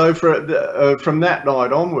 Yeah. So from that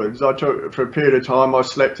night onwards, for a period of time, I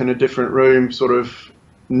slept in a different room, sort of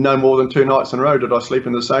no more than 2 nights in a row did I sleep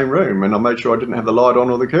in the same room. And I made sure I didn't have the light on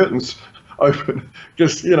or the curtains open.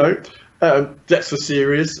 Just, you know, that's a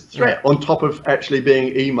serious threat, on top of actually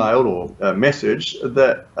being emailed or messaged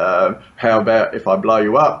that how about if I blow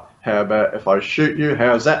you up? How about if I shoot you?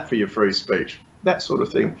 How's that for your free speech? That sort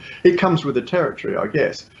of thing. It comes with the territory, I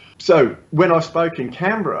guess. So when I spoke in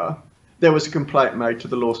Canberra, there was a complaint made to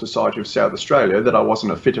the Law Society of South Australia that I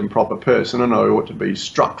wasn't a fit and proper person and I ought to be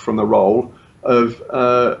struck from the role of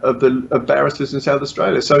barristers in South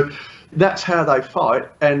Australia. So that's how they fight.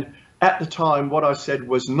 And at the time, what I said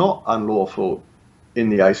was not unlawful in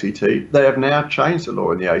the ACT. They have now changed the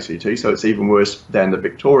law in the ACT, so it's even worse than the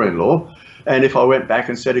Victorian law. And if I went back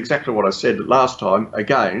and said exactly what I said last time,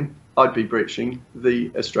 again, I'd be breaching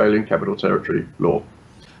the Australian Capital Territory law.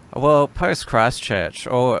 Well, post-Christchurch,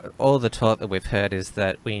 all the talk that we've heard is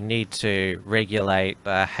that we need to regulate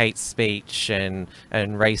hate speech and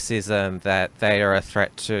racism, that they are a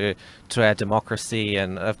threat to our democracy.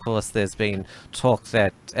 And of course, there's been talk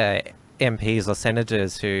that MPs or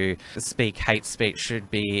senators who speak hate speech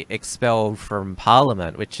should be expelled from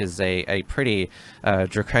Parliament, which is a pretty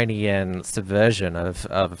draconian subversion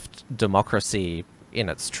of democracy in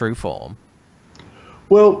its true form.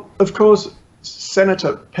 Well, of course,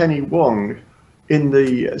 Senator Penny Wong, in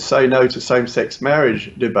the Say No to Same-Sex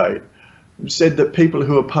Marriage debate, said that people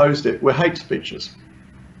who opposed it were hate speeches.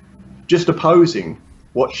 Just opposing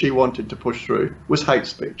what she wanted to push through was hate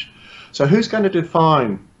speech. So who's going to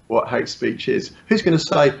define what hate speech is? Who's going to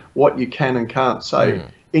say what you can and can't say?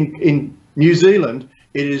 In New Zealand,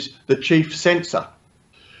 it is the chief censor.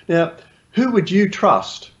 Now, who would you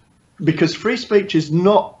trust? Because free speech is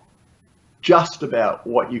not just about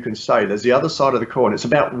what you can say. There's the other side of the coin. It's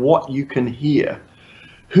about what you can hear.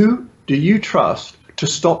 Who do you trust to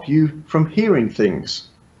stop you from hearing things?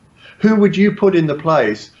 Who would you put in the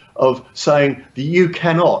place of saying that you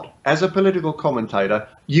cannot, as a political commentator,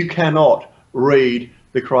 you cannot read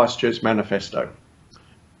the Christchurch Manifesto?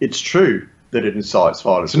 It's true that it incites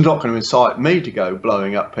violence. It's not going to incite me to go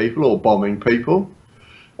blowing up people or bombing people,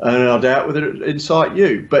 and I doubt whether it incite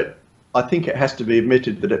you, but I think it has to be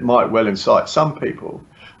admitted that it might well incite some people.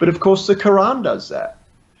 But of course the Quran does that.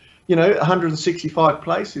 You know, 165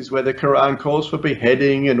 places where the Quran calls for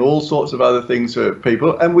beheading and all sorts of other things for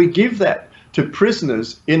people, and we give that to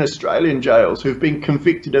prisoners in Australian jails who've been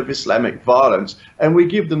convicted of Islamic violence, and we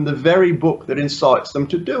give them the very book that incites them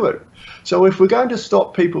to do it. So if we're going to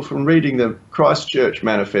stop people from reading the Christchurch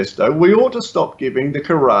Manifesto, we ought to stop giving the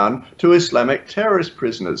Quran to Islamic terrorist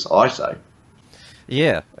prisoners, I say.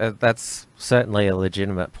 Yeah, that's certainly a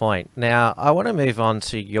legitimate point. Now, I want to move on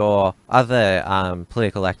to your other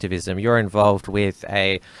political activism. You're involved with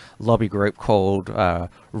a lobby group called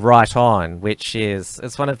Rite-On, which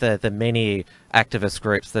it's one of the many activist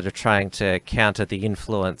groups that are trying to counter the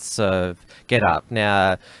influence of Get Up.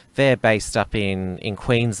 Now, they're based up in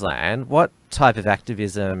Queensland. What type of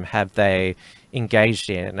activism have they engaged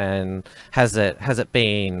in, and has it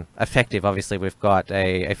been effective? Obviously, we've got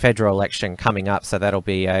a federal election coming up, so that'll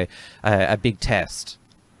be a big test.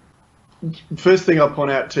 First thing I'll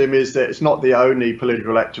point out, Tim, is that it's not the only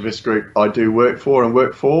political activist group I do work for, and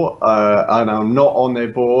I'm not on their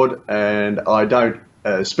board, and I don't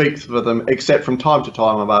speak for them, except from time to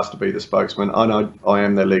time I'm asked to be the spokesman, and I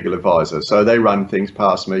am their legal advisor. So they run things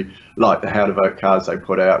past me, like the how to vote cards they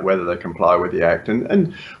put out, whether they comply with the Act,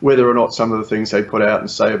 and whether or not some of the things they put out and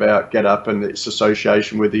say about Get Up and its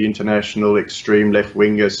association with the international extreme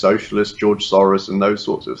left-winger socialist George Soros and those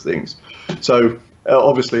sorts of things. So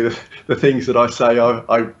obviously the things that I say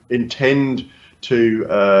I intend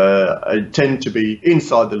to be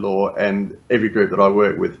inside the law, and every group that I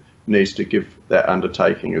work with needs to give that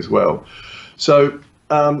undertaking as well. So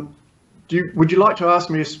would you like to ask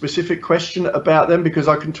me a specific question about them? Because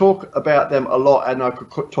I can talk about them a lot, and I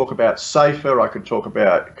could talk about SAFER, I could talk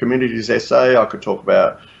about Communities SA, I could talk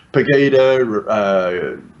about Pegida,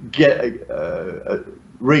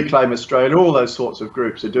 Reclaim Australia. All those sorts of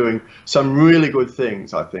groups are doing some really good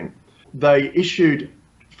things, I think. They issued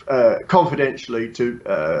confidentially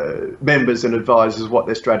to members and advisors what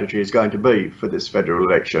their strategy is going to be for this federal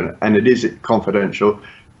election, and it is confidential,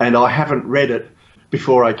 and I haven't read it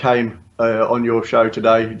before I came on your show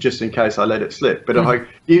today, just in case I let it slip. But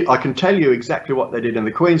I can tell you exactly what they did in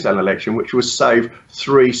the Queensland election, which was save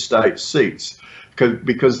 3 state seats,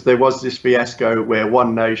 because there was this fiasco where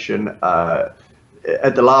One Nation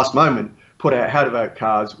at the last moment put out how to vote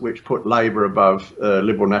cards which put Labor above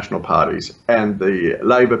Liberal national parties, and the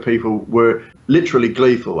Labor people were literally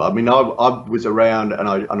gleeful. I mean, I was around, and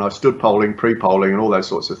I stood polling, pre-polling, and all those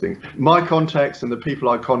sorts of things. My contacts and the people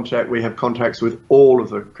I contact, we have contacts with all of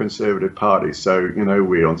the Conservative parties, so you know,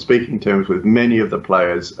 we're on speaking terms with many of the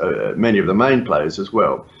players, many of the main players as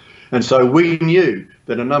well. And so we knew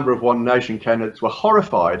that a number of One Nation candidates were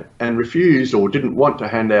horrified and refused or didn't want to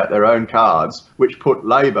hand out their own cards, which put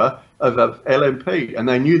Labor of LNP, and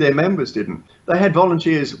they knew their members didn't. They had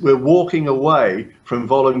volunteers were walking away from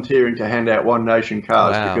volunteering to hand out One Nation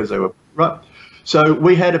cards. Wow. Because they were right. So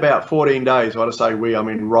we had about 14 days. When I say we, I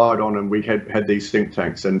mean Rite-On, and we had these think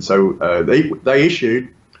tanks, and so they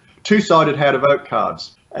issued 2-sided how to vote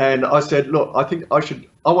cards. And I said, look, I think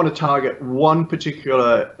I want to target one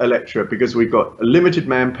particular electorate, because we've got a limited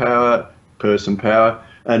manpower, person power,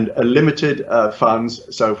 and a limited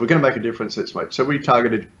funds. So if we're going to make a difference, let's make. So we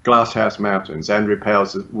targeted Glasshouse Mountains. Andrew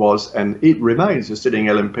Powers was, and it remains, a sitting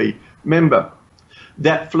LNP member.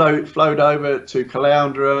 That flowed over to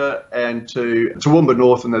Caloundra and to Toowoomba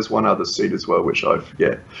North, and there's one other seat as well, which I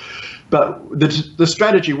forget. But the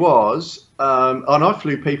strategy was, and I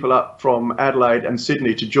flew people up from Adelaide and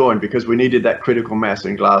Sydney to join, because we needed that critical mass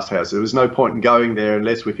in Glasshouse. There was no point in going there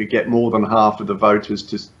unless we could get more than half of the voters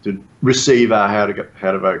to receive our how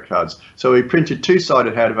to vote cards. So we printed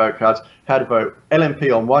 2-sided how to vote cards, how to vote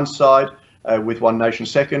LNP on one side with One Nation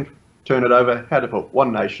second, turn it over, how to put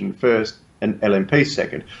One Nation first and LNP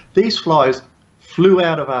second. These flyers flew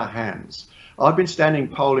out of our hands. I've been standing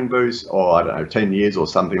polling booths, I don't know, 10 years or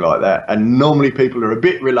something like that, and normally people are a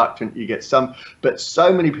bit reluctant, you get some, but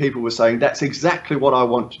so many people were saying, that's exactly what I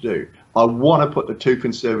want to do. I want to put the 2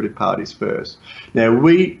 Conservative parties first. Now,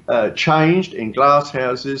 we changed in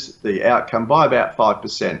Glasshouses the outcome by about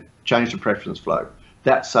 5%, changed the preference flow.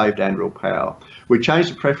 That saved Andrew Powell. We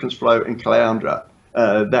changed the preference flow in Caloundra.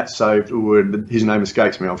 That saved, his name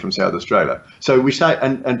escapes me, I'm from South Australia. So we say,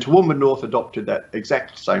 and Toowoomba North adopted that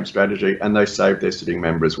exact same strategy, and they saved their sitting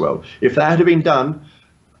member as well. If that had been done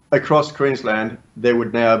across Queensland, there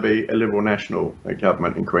would now be a Liberal national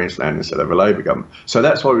government in Queensland instead of a Labor government. So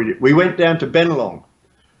that's what we did. We went down to Bennelong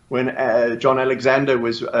when John Alexander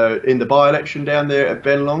was in the by-election down there at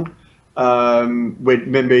Bennelong.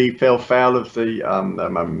 Remember, he fell foul of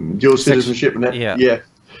the dual citizenship, and that, yeah,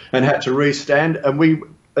 and had to restand. And we,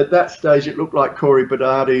 at that stage, it looked like Cory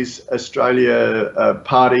Bernardi's Australia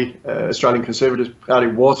party, Australian Conservative Party,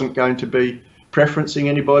 wasn't going to be preferencing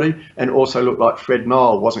anybody, and also looked like Fred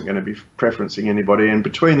Nile wasn't going to be preferencing anybody. And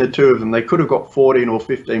between the two of them, they could have got 14 or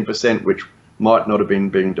 15%, which might not have been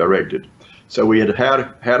being directed. So we had how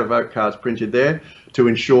to vote cards printed there to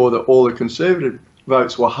ensure that all the Conservative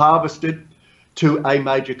votes were harvested to a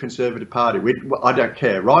major Conservative party. I don't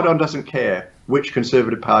care. Rite-On doesn't care. which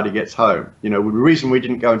Conservative Party gets home. You know, the reason we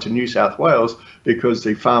didn't go into New South Wales because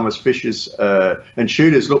the farmers, fishers and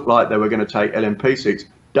shooters looked like they were going to take LNP seats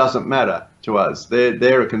doesn't matter to us.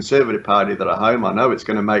 They're a Conservative Party that are home. I know it's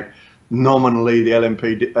going to make nominally the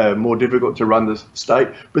LNP more difficult to run the state,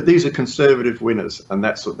 but these are Conservative winners, and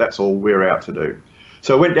that's all we're out to do.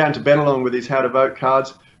 So I went down to Bennelong with these how to vote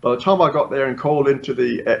cards. By the time I got there and called into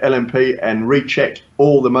the LNP and rechecked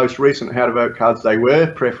all the most recent how to vote cards, they were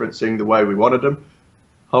preferencing the way we wanted them.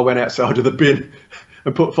 I went outside to the bin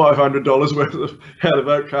and put $500 worth of how to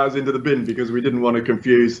vote cards into the bin because we didn't want to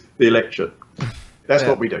confuse the election. That's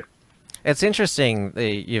what we do. It's interesting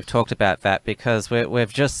that you've talked about that, because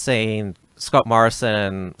we've just seen Scott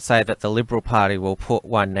Morrison say that the Liberal Party will put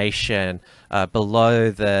One Nation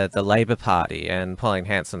below the Labor Party, and Pauline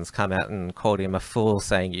Hanson's come out and called him a fool,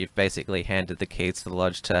 saying you've basically handed the keys to the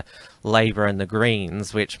lodge to Labor and the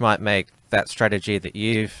Greens, which might make that strategy that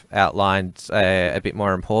you've outlined a bit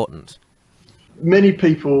more important. Many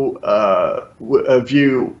people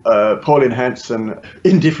view Pauline Hanson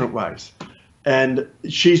in different ways. And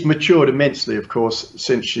she's matured immensely, of course,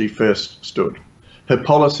 since she first stood. Her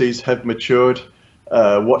policies have matured.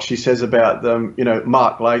 What she says about them, you know,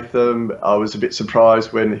 Mark Latham, I was a bit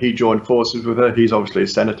surprised when he joined forces with her. He's obviously a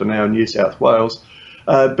senator now in New South Wales,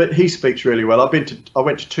 but he speaks really well. I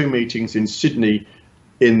went to 2 meetings in Sydney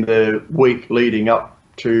in the week leading up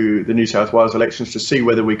to the New South Wales elections to see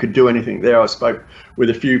whether we could do anything there. I spoke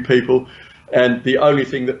with a few people, and the only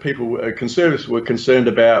thing that Conservatives were concerned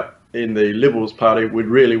about in the Liberals Party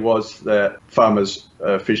really was that farmers,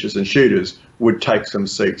 fishers and shooters would take some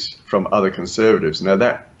seats from other Conservatives. Now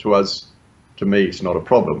that, to me, it's not a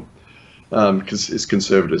problem, because it's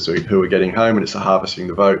Conservatives who are getting home, and it's harvesting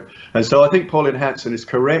the vote. And so I think Pauline Hanson is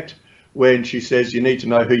correct when she says you need to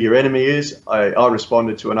know who your enemy is. I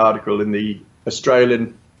responded to an article in the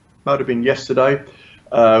Australian, might have been yesterday,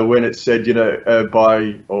 when it said, you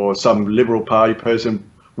know, some Liberal Party person,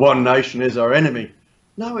 One Nation is our enemy.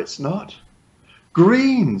 No, it's not.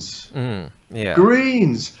 Greens,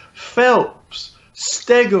 Greens, Phelps,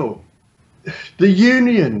 Steggall, the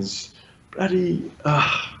unions, bloody,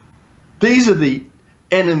 these are the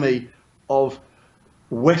enemy of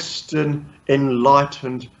Western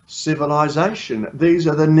enlightened civilization. These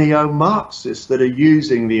are the neo-Marxists that are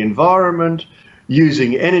using the environment,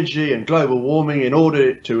 using energy and global warming in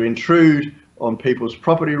order to intrude on people's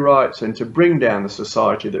property rights and to bring down the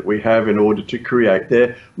society that we have in order to create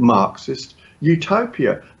their Marxist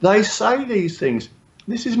utopia. They say these things.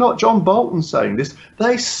 This is not John Bolton saying this.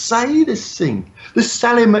 They say this thing. This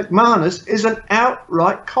Sally McManus is an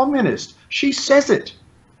outright communist. She says it.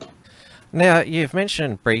 Now, you've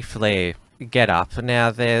mentioned briefly Get Up. Now,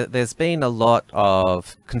 there's been a lot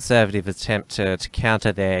of Conservative attempt to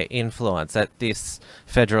counter their influence. At this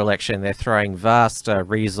federal election, they're throwing vast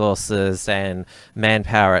resources and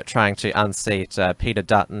manpower at trying to unseat Peter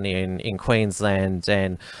Dutton in Queensland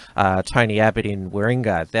and Tony Abbott in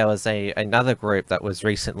Warringah. There was another group that was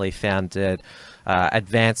recently founded,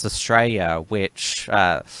 Advance Australia, which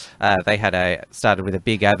they had started with a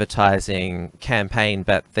big advertising campaign,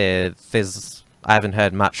 but I haven't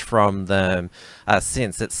heard much from them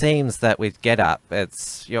since. It seems that with Get Up,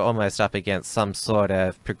 you're almost up against some sort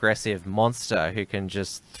of progressive monster who can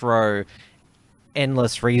just throw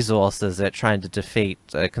endless resources at trying to defeat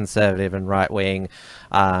conservative and right-wing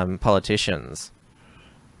politicians.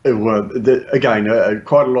 Well, again,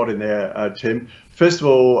 quite a lot in there, Tim. First of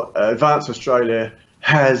all, Advance Australia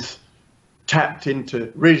has tapped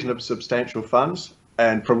into reasonably substantial funds.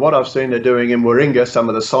 And from what I've seen they're doing in Warringah, some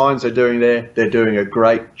of the signs they're doing there, they're doing a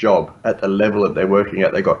great job at the level that they're working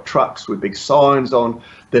at. They've got trucks with big signs on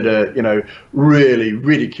that are, you know, really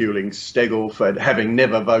ridiculing Steggall for having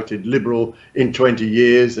never voted Liberal in 20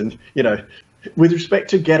 years. And, you know, with respect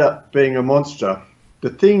to Get Up being a monster, the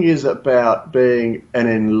thing is about being an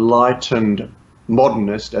enlightened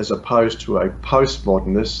modernist as opposed to a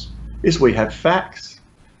postmodernist is we have facts.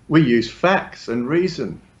 We use facts and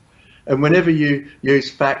reason. And whenever you use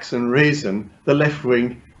facts and reason, the left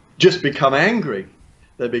wing just become angry.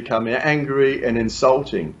 They become angry and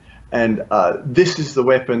insulting. And this is the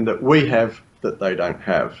weapon that we have that they don't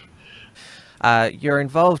have. You're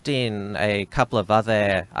involved in a couple of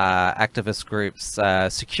other activist groups,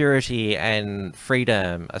 Security and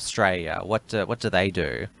Freedom Australia. What do they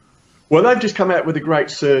do? Well, they've just come out with a great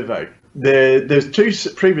survey. There's 2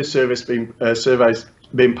 previous surveys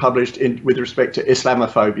been published with respect to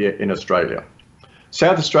Islamophobia in Australia.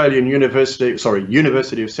 University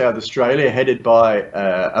of South Australia, headed by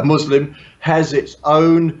a Muslim, has its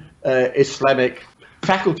own Islamic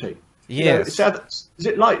faculty. Yes. Is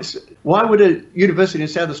it like, why would a university in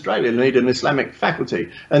South Australia need an Islamic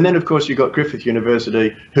faculty? And then, of course, you've got Griffith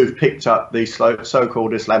University, who've picked up the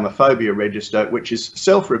so-called Islamophobia register, which is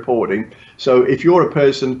self-reporting. So if you're a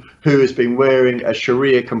person who has been wearing a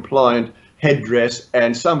Sharia-compliant headdress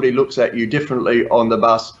and somebody looks at you differently on the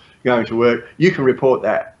bus going to work, you can report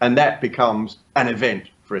that, and that becomes an event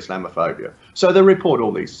for Islamophobia. So they report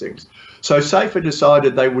all these things. So SAFER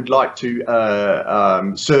decided they would like to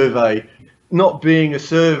survey, not being a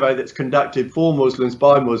survey that's conducted for Muslims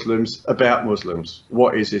by Muslims, about Muslims.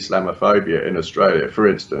 What is Islamophobia in Australia, for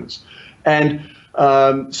instance? And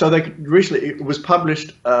so they recently, it was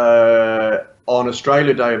published on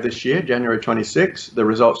Australia Day of this year, January 26, the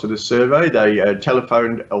results of this survey. They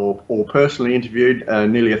telephoned or personally interviewed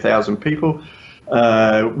nearly 1,000 people.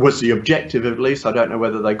 Was the objective, at least. I don't know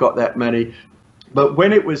whether they got that many. But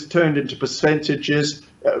when it was turned into percentages,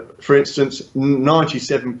 for instance,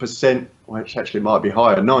 97%, which actually might be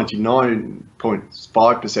higher,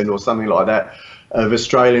 99.5% or something like that, of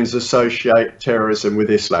Australians associate terrorism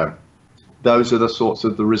with Islam. Those are the sorts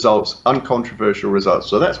of the results, uncontroversial results.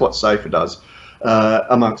 So that's what SAFER does,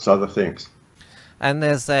 amongst other things. And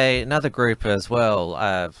there's another group as well,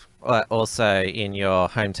 also in your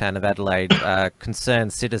hometown of Adelaide,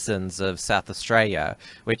 Concerned Citizens of South Australia,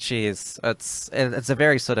 which is, it's a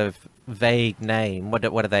very sort of vague name. What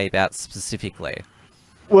are they about specifically?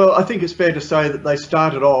 Well, I think it's fair to say that they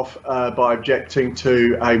started off by objecting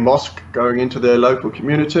to a mosque going into their local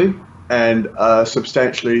community, and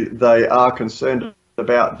substantially they are concerned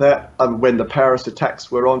about that. When the Paris attacks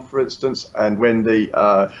were on, for instance, and when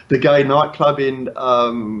the gay nightclub in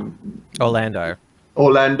Orlando,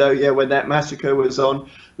 yeah, when that massacre was on,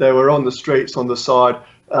 they were on the streets on the side,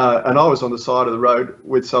 and I was on the side of the road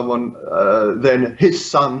with someone. Then his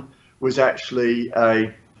son was actually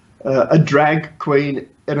a drag queen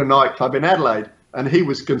in a nightclub in Adelaide, and he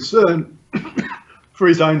was concerned for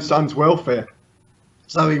his own son's welfare.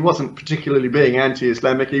 So he wasn't particularly being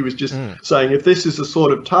anti-Islamic. He was just saying, if this is the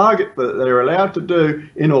sort of target that they're allowed to do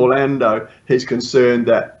in Orlando, he's concerned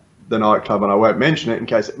that the nightclub, and I won't mention it in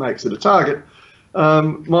case it makes it a target,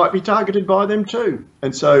 might be targeted by them too.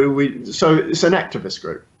 And so it's an activist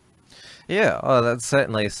group. Yeah, well, that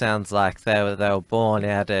certainly sounds like they were born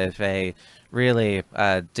out of a really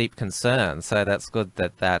deep concern. So that's good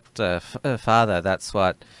that father, that's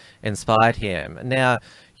what inspired him. Now,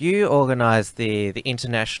 you organised the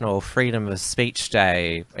International Freedom of Speech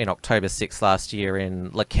Day in October 6th last year in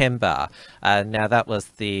Lakemba. Now that was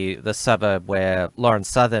the suburb where Lauren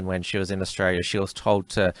Southern, when she was in Australia, she was told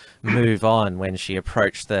to move on when she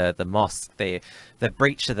approached the mosque. The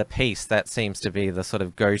breach of the peace, that seems to be the sort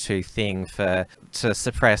of go-to thing to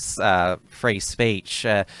suppress free speech.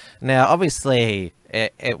 Now, obviously,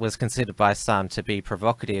 it was considered by some to be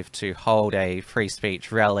provocative to hold a free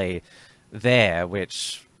speech rally there,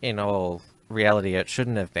 which in all reality it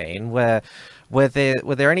shouldn't have been. Were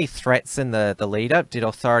there any threats in the lead up? Did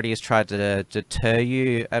authorities try to deter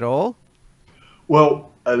you at all?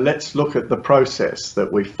 Well, let's look at the process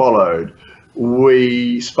that we followed.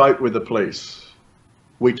 We spoke with the police.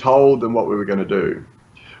 We told them what we were going to do.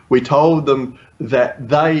 We told them that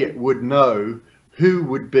they would know who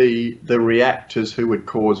would be the reactors who would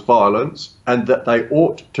cause violence, and that they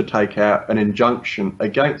ought to take out an injunction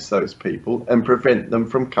against those people and prevent them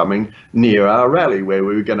from coming near our rally, where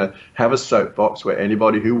we were going to have a soapbox where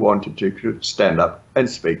anybody who wanted to could stand up and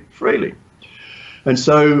speak freely. And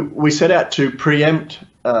so we set out to preempt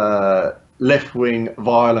left-wing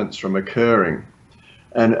violence from occurring.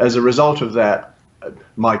 And as a result of that,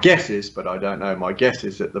 my guess is, but I don't know, my guess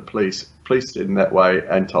is that the police did in that way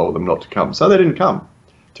and told them not to come. So they didn't come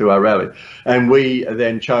to our rally. And we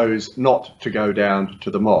then chose not to go down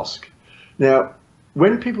to the mosque. Now,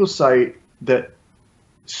 when people say that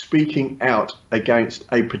speaking out against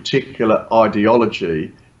a particular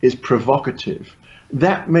ideology is provocative,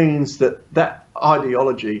 that means that that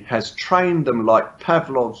ideology has trained them like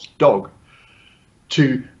Pavlov's dog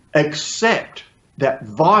to accept that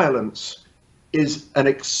violence is an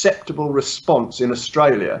acceptable response in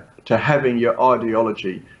Australia to having your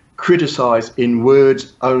ideology criticised in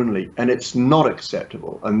words only, and it's not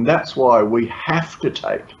acceptable. And that's why we have to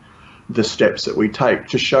take the steps that we take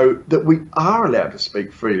to show that we are allowed to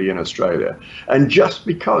speak freely in Australia. And just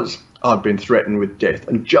because I've been threatened with death,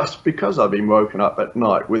 and just because I've been woken up at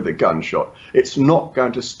night with a gunshot, it's not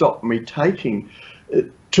going to stop me taking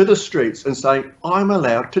to the streets and saying, I'm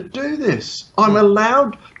allowed to do this. I'm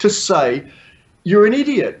allowed to say, you're an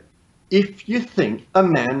idiot if you think a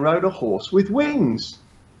man rode a horse with wings.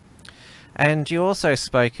 And you also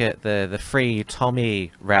spoke at the Free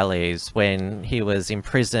Tommy rallies when he was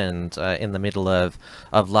imprisoned in the middle of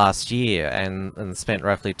last year and spent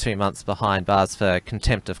roughly 2 months behind bars for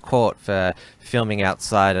contempt of court for filming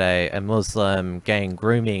outside a Muslim gang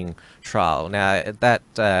grooming trial. Now, that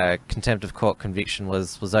contempt of court conviction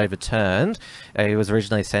was overturned. He was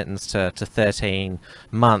originally sentenced to 13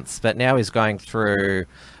 months, but now he's going through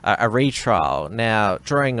a retrial. Now,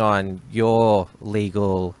 drawing on your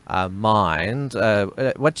legal mind,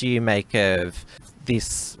 what do you make of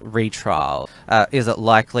this retrial? Is it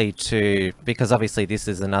likely to, because obviously this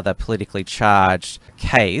is another politically charged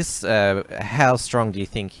case, how strong do you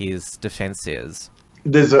think his defence is?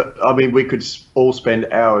 I mean, we could all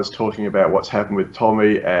spend hours talking about what's happened with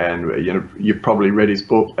Tommy, and you've probably read his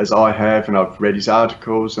book as I have, and I've read his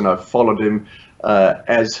articles, and I've followed him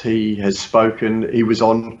as he has spoken. He was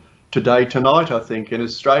on Today Tonight, I think, in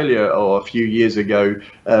Australia, or a few years ago,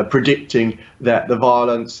 predicting that the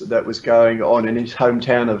violence that was going on in his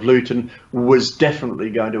hometown of Luton was definitely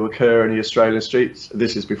going to occur in the Australian streets.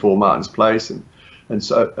 This is before Martin's Place and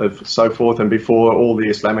so forth, and before all the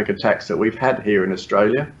Islamic attacks that we've had here in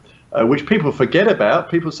Australia, which people forget about.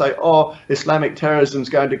 People say, oh, Islamic terrorism is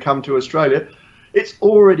going to come to Australia. It's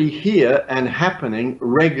already here and happening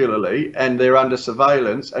regularly, and they're under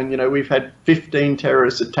surveillance. And, we've had 15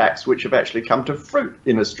 terrorist attacks which have actually come to fruit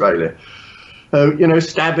in Australia.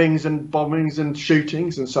 Stabbings and bombings and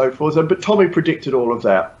shootings and so forth. But Tommy predicted all of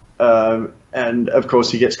that. And of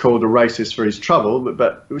course, he gets called a racist for his trouble,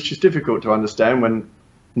 but which is difficult to understand when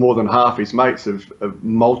more than half his mates of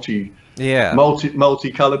multicolored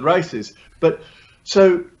races. But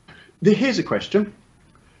so here's a question.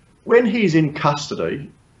 When he's in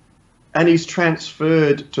custody and he's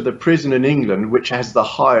transferred to the prison in England, which has the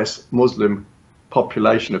highest Muslim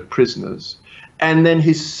population of prisoners, and then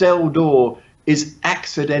his cell door is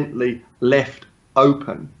accidentally left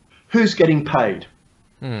open, who's getting paid?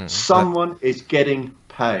 Someone is getting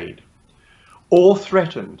paid or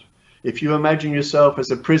threatened. If you imagine yourself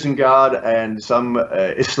as a prison guard and some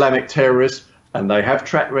Islamic terrorist, and they have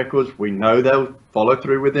track records, we know they'll follow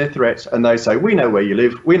through with their threats, and they say, we know where you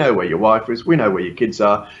live, we know where your wife is, we know where your kids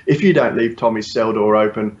are. If you don't leave Tommy's cell door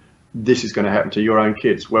open, this is going to happen to your own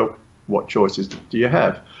kids. Well, what choices do you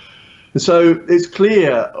have? And so it's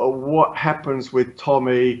clear what happens with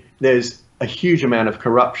Tommy. There's a huge amount of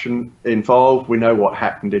corruption involved. We know what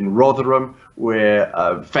happened in Rotherham, where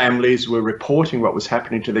families were reporting what was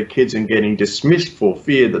happening to their kids and getting dismissed for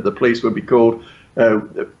fear that the police would be called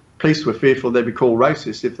police were fearful they'd be called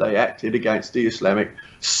racist if they acted against the Islamic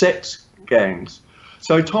sex gangs.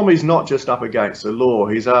 So Tommy's not just up against the law,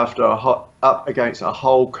 he's up against a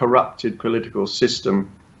whole corrupted political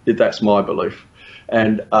system. That's my belief.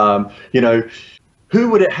 And, who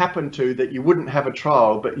would it happen to that you wouldn't have a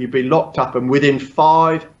trial, but you'd be locked up and within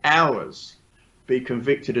 5 hours be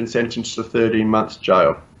convicted and sentenced to 13 months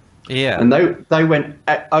jail? Yeah. And they went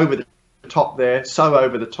over the top there, so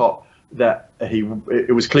over the top that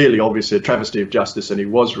it was clearly obviously a travesty of justice, and he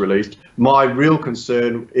was released. My real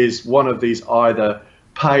concern is one of these either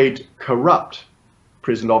paid corrupt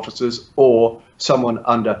prison officers or someone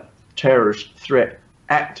under terrorist threat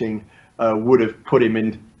acting would have put him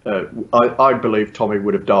in. I believe Tommy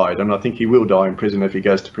would have died, and I think he will die in prison if he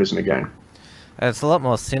goes to prison again. It's a lot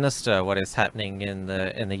more sinister what is happening in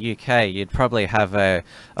the UK. You'd probably have a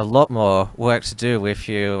lot more work to do if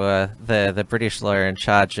you were the British lawyer in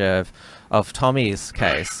charge of Tommy's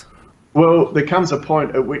case. Well, there comes a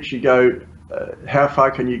point at which you go, how far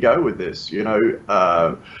can you go with this?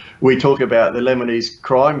 We talk about the Lebanese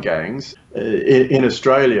crime gangs in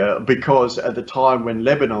Australia because at the time when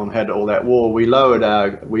Lebanon had all that war, we lowered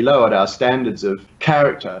our standards of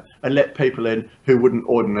character and let people in who wouldn't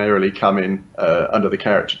ordinarily come in under the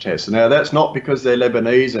character test. Now, that's not because they're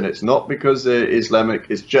Lebanese and it's not because they're Islamic.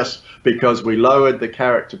 It's just because we lowered the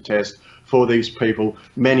character test for these people,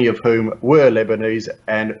 many of whom were Lebanese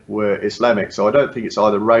and were Islamic. So I don't think it's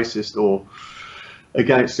either racist or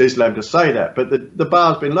against Islam to say that, but the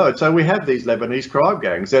bar's been lowered. So we have these Lebanese crime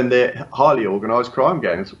gangs, and they're highly organised crime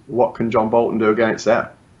gangs. What can John Bolton do against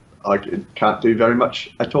that? I can't do very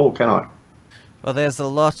much at all, can I? Well, there's a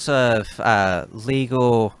lot of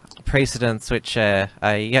legal precedents which are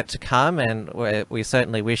yet to come, and we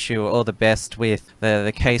certainly wish you all the best with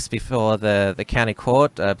the case before the county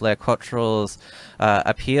court, Blair Cottrell's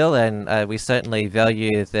appeal, and we certainly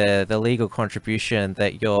value the legal contribution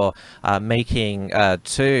that you're making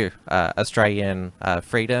to Australian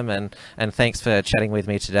freedom, and thanks for chatting with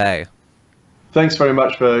me today. Thanks very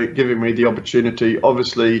much for giving me the opportunity.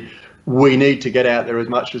 Obviously, we need to get out there as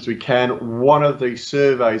much as we can. One of the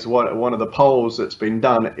surveys, one of the polls that's been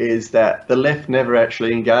done is that the left never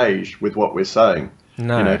actually engaged with what we're saying.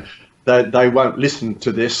 No. You know, they won't listen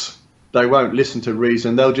to this. They won't listen to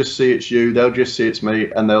reason. They'll just see it's you. They'll just see it's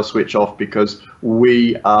me, and they'll switch off because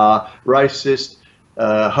we are racist,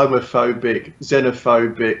 homophobic,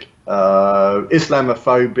 xenophobic,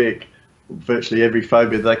 Islamophobic. Virtually every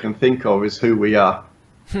phobia they can think of is who we are.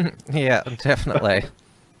 Yeah, definitely.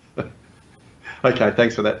 Okay,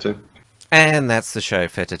 thanks for that, Tim. And that's the show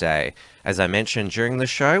for today. As I mentioned during the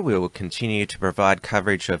show, we will continue to provide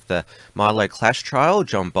coverage of the Milo clash trial.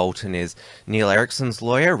 John Bolton is Neil Erikson's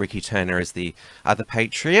lawyer. Ricky Turner is the other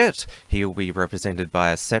Patriot. He will be represented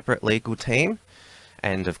by a separate legal team.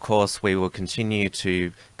 And of course, we will continue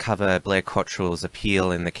to cover Blair Cottrell's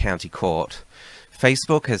appeal in the county court.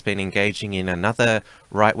 Facebook has been engaging in another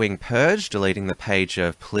right-wing purge, deleting the page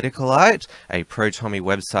of Politicalite, a pro-Tommy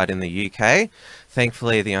website in the UK.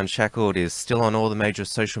 Thankfully, The Unshackled is still on all the major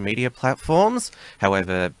social media platforms.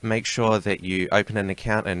 However, make sure that you open an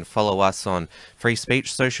account and follow us on free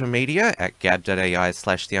speech social media at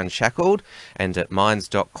gab.ai/theunshackled and at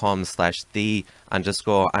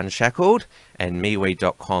minds.com/the_unshackled and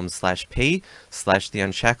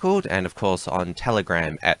MeWe.com/p/theunshackled and of course on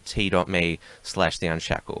Telegram at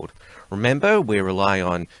t.me/theunshackled. Remember, we rely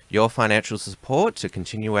on your financial support to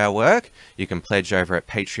continue our work. You can pledge over at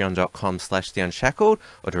patreon.com/theunshackled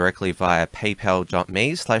or directly via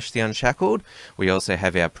paypal.me/theunshackled. We also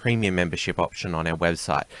have our premium membership option on our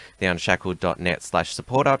website,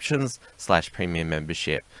 theunshackled.net/support options/premium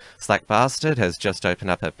membership. Slack Bastard has just opened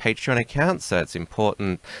up a Patreon account, so it's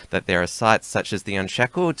important that there are sites such as The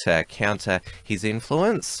Unshackled to counter his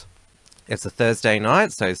influence. It's a Thursday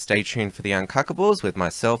night, so stay tuned for The Uncuckables with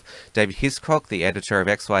myself, David Hiscock, the editor of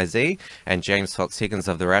XYZ, and James Fox-Higgins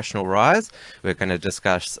of The Rational Rise. We're going to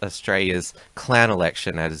discuss Australia's clown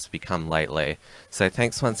election as it's become lately. So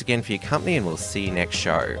thanks once again for your company, and we'll see you next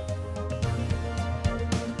show.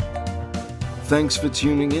 Thanks for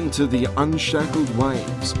tuning in to The Unshackled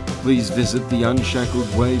Waves. Please visit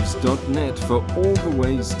theunshackledwaves.net for all the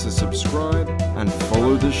ways to subscribe and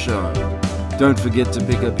follow the show. Don't forget to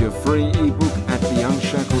pick up your free ebook at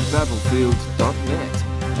theunshackledbattlefield.net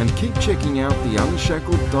and keep checking out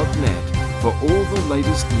theunshackled.net for all the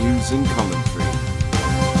latest news and commentary.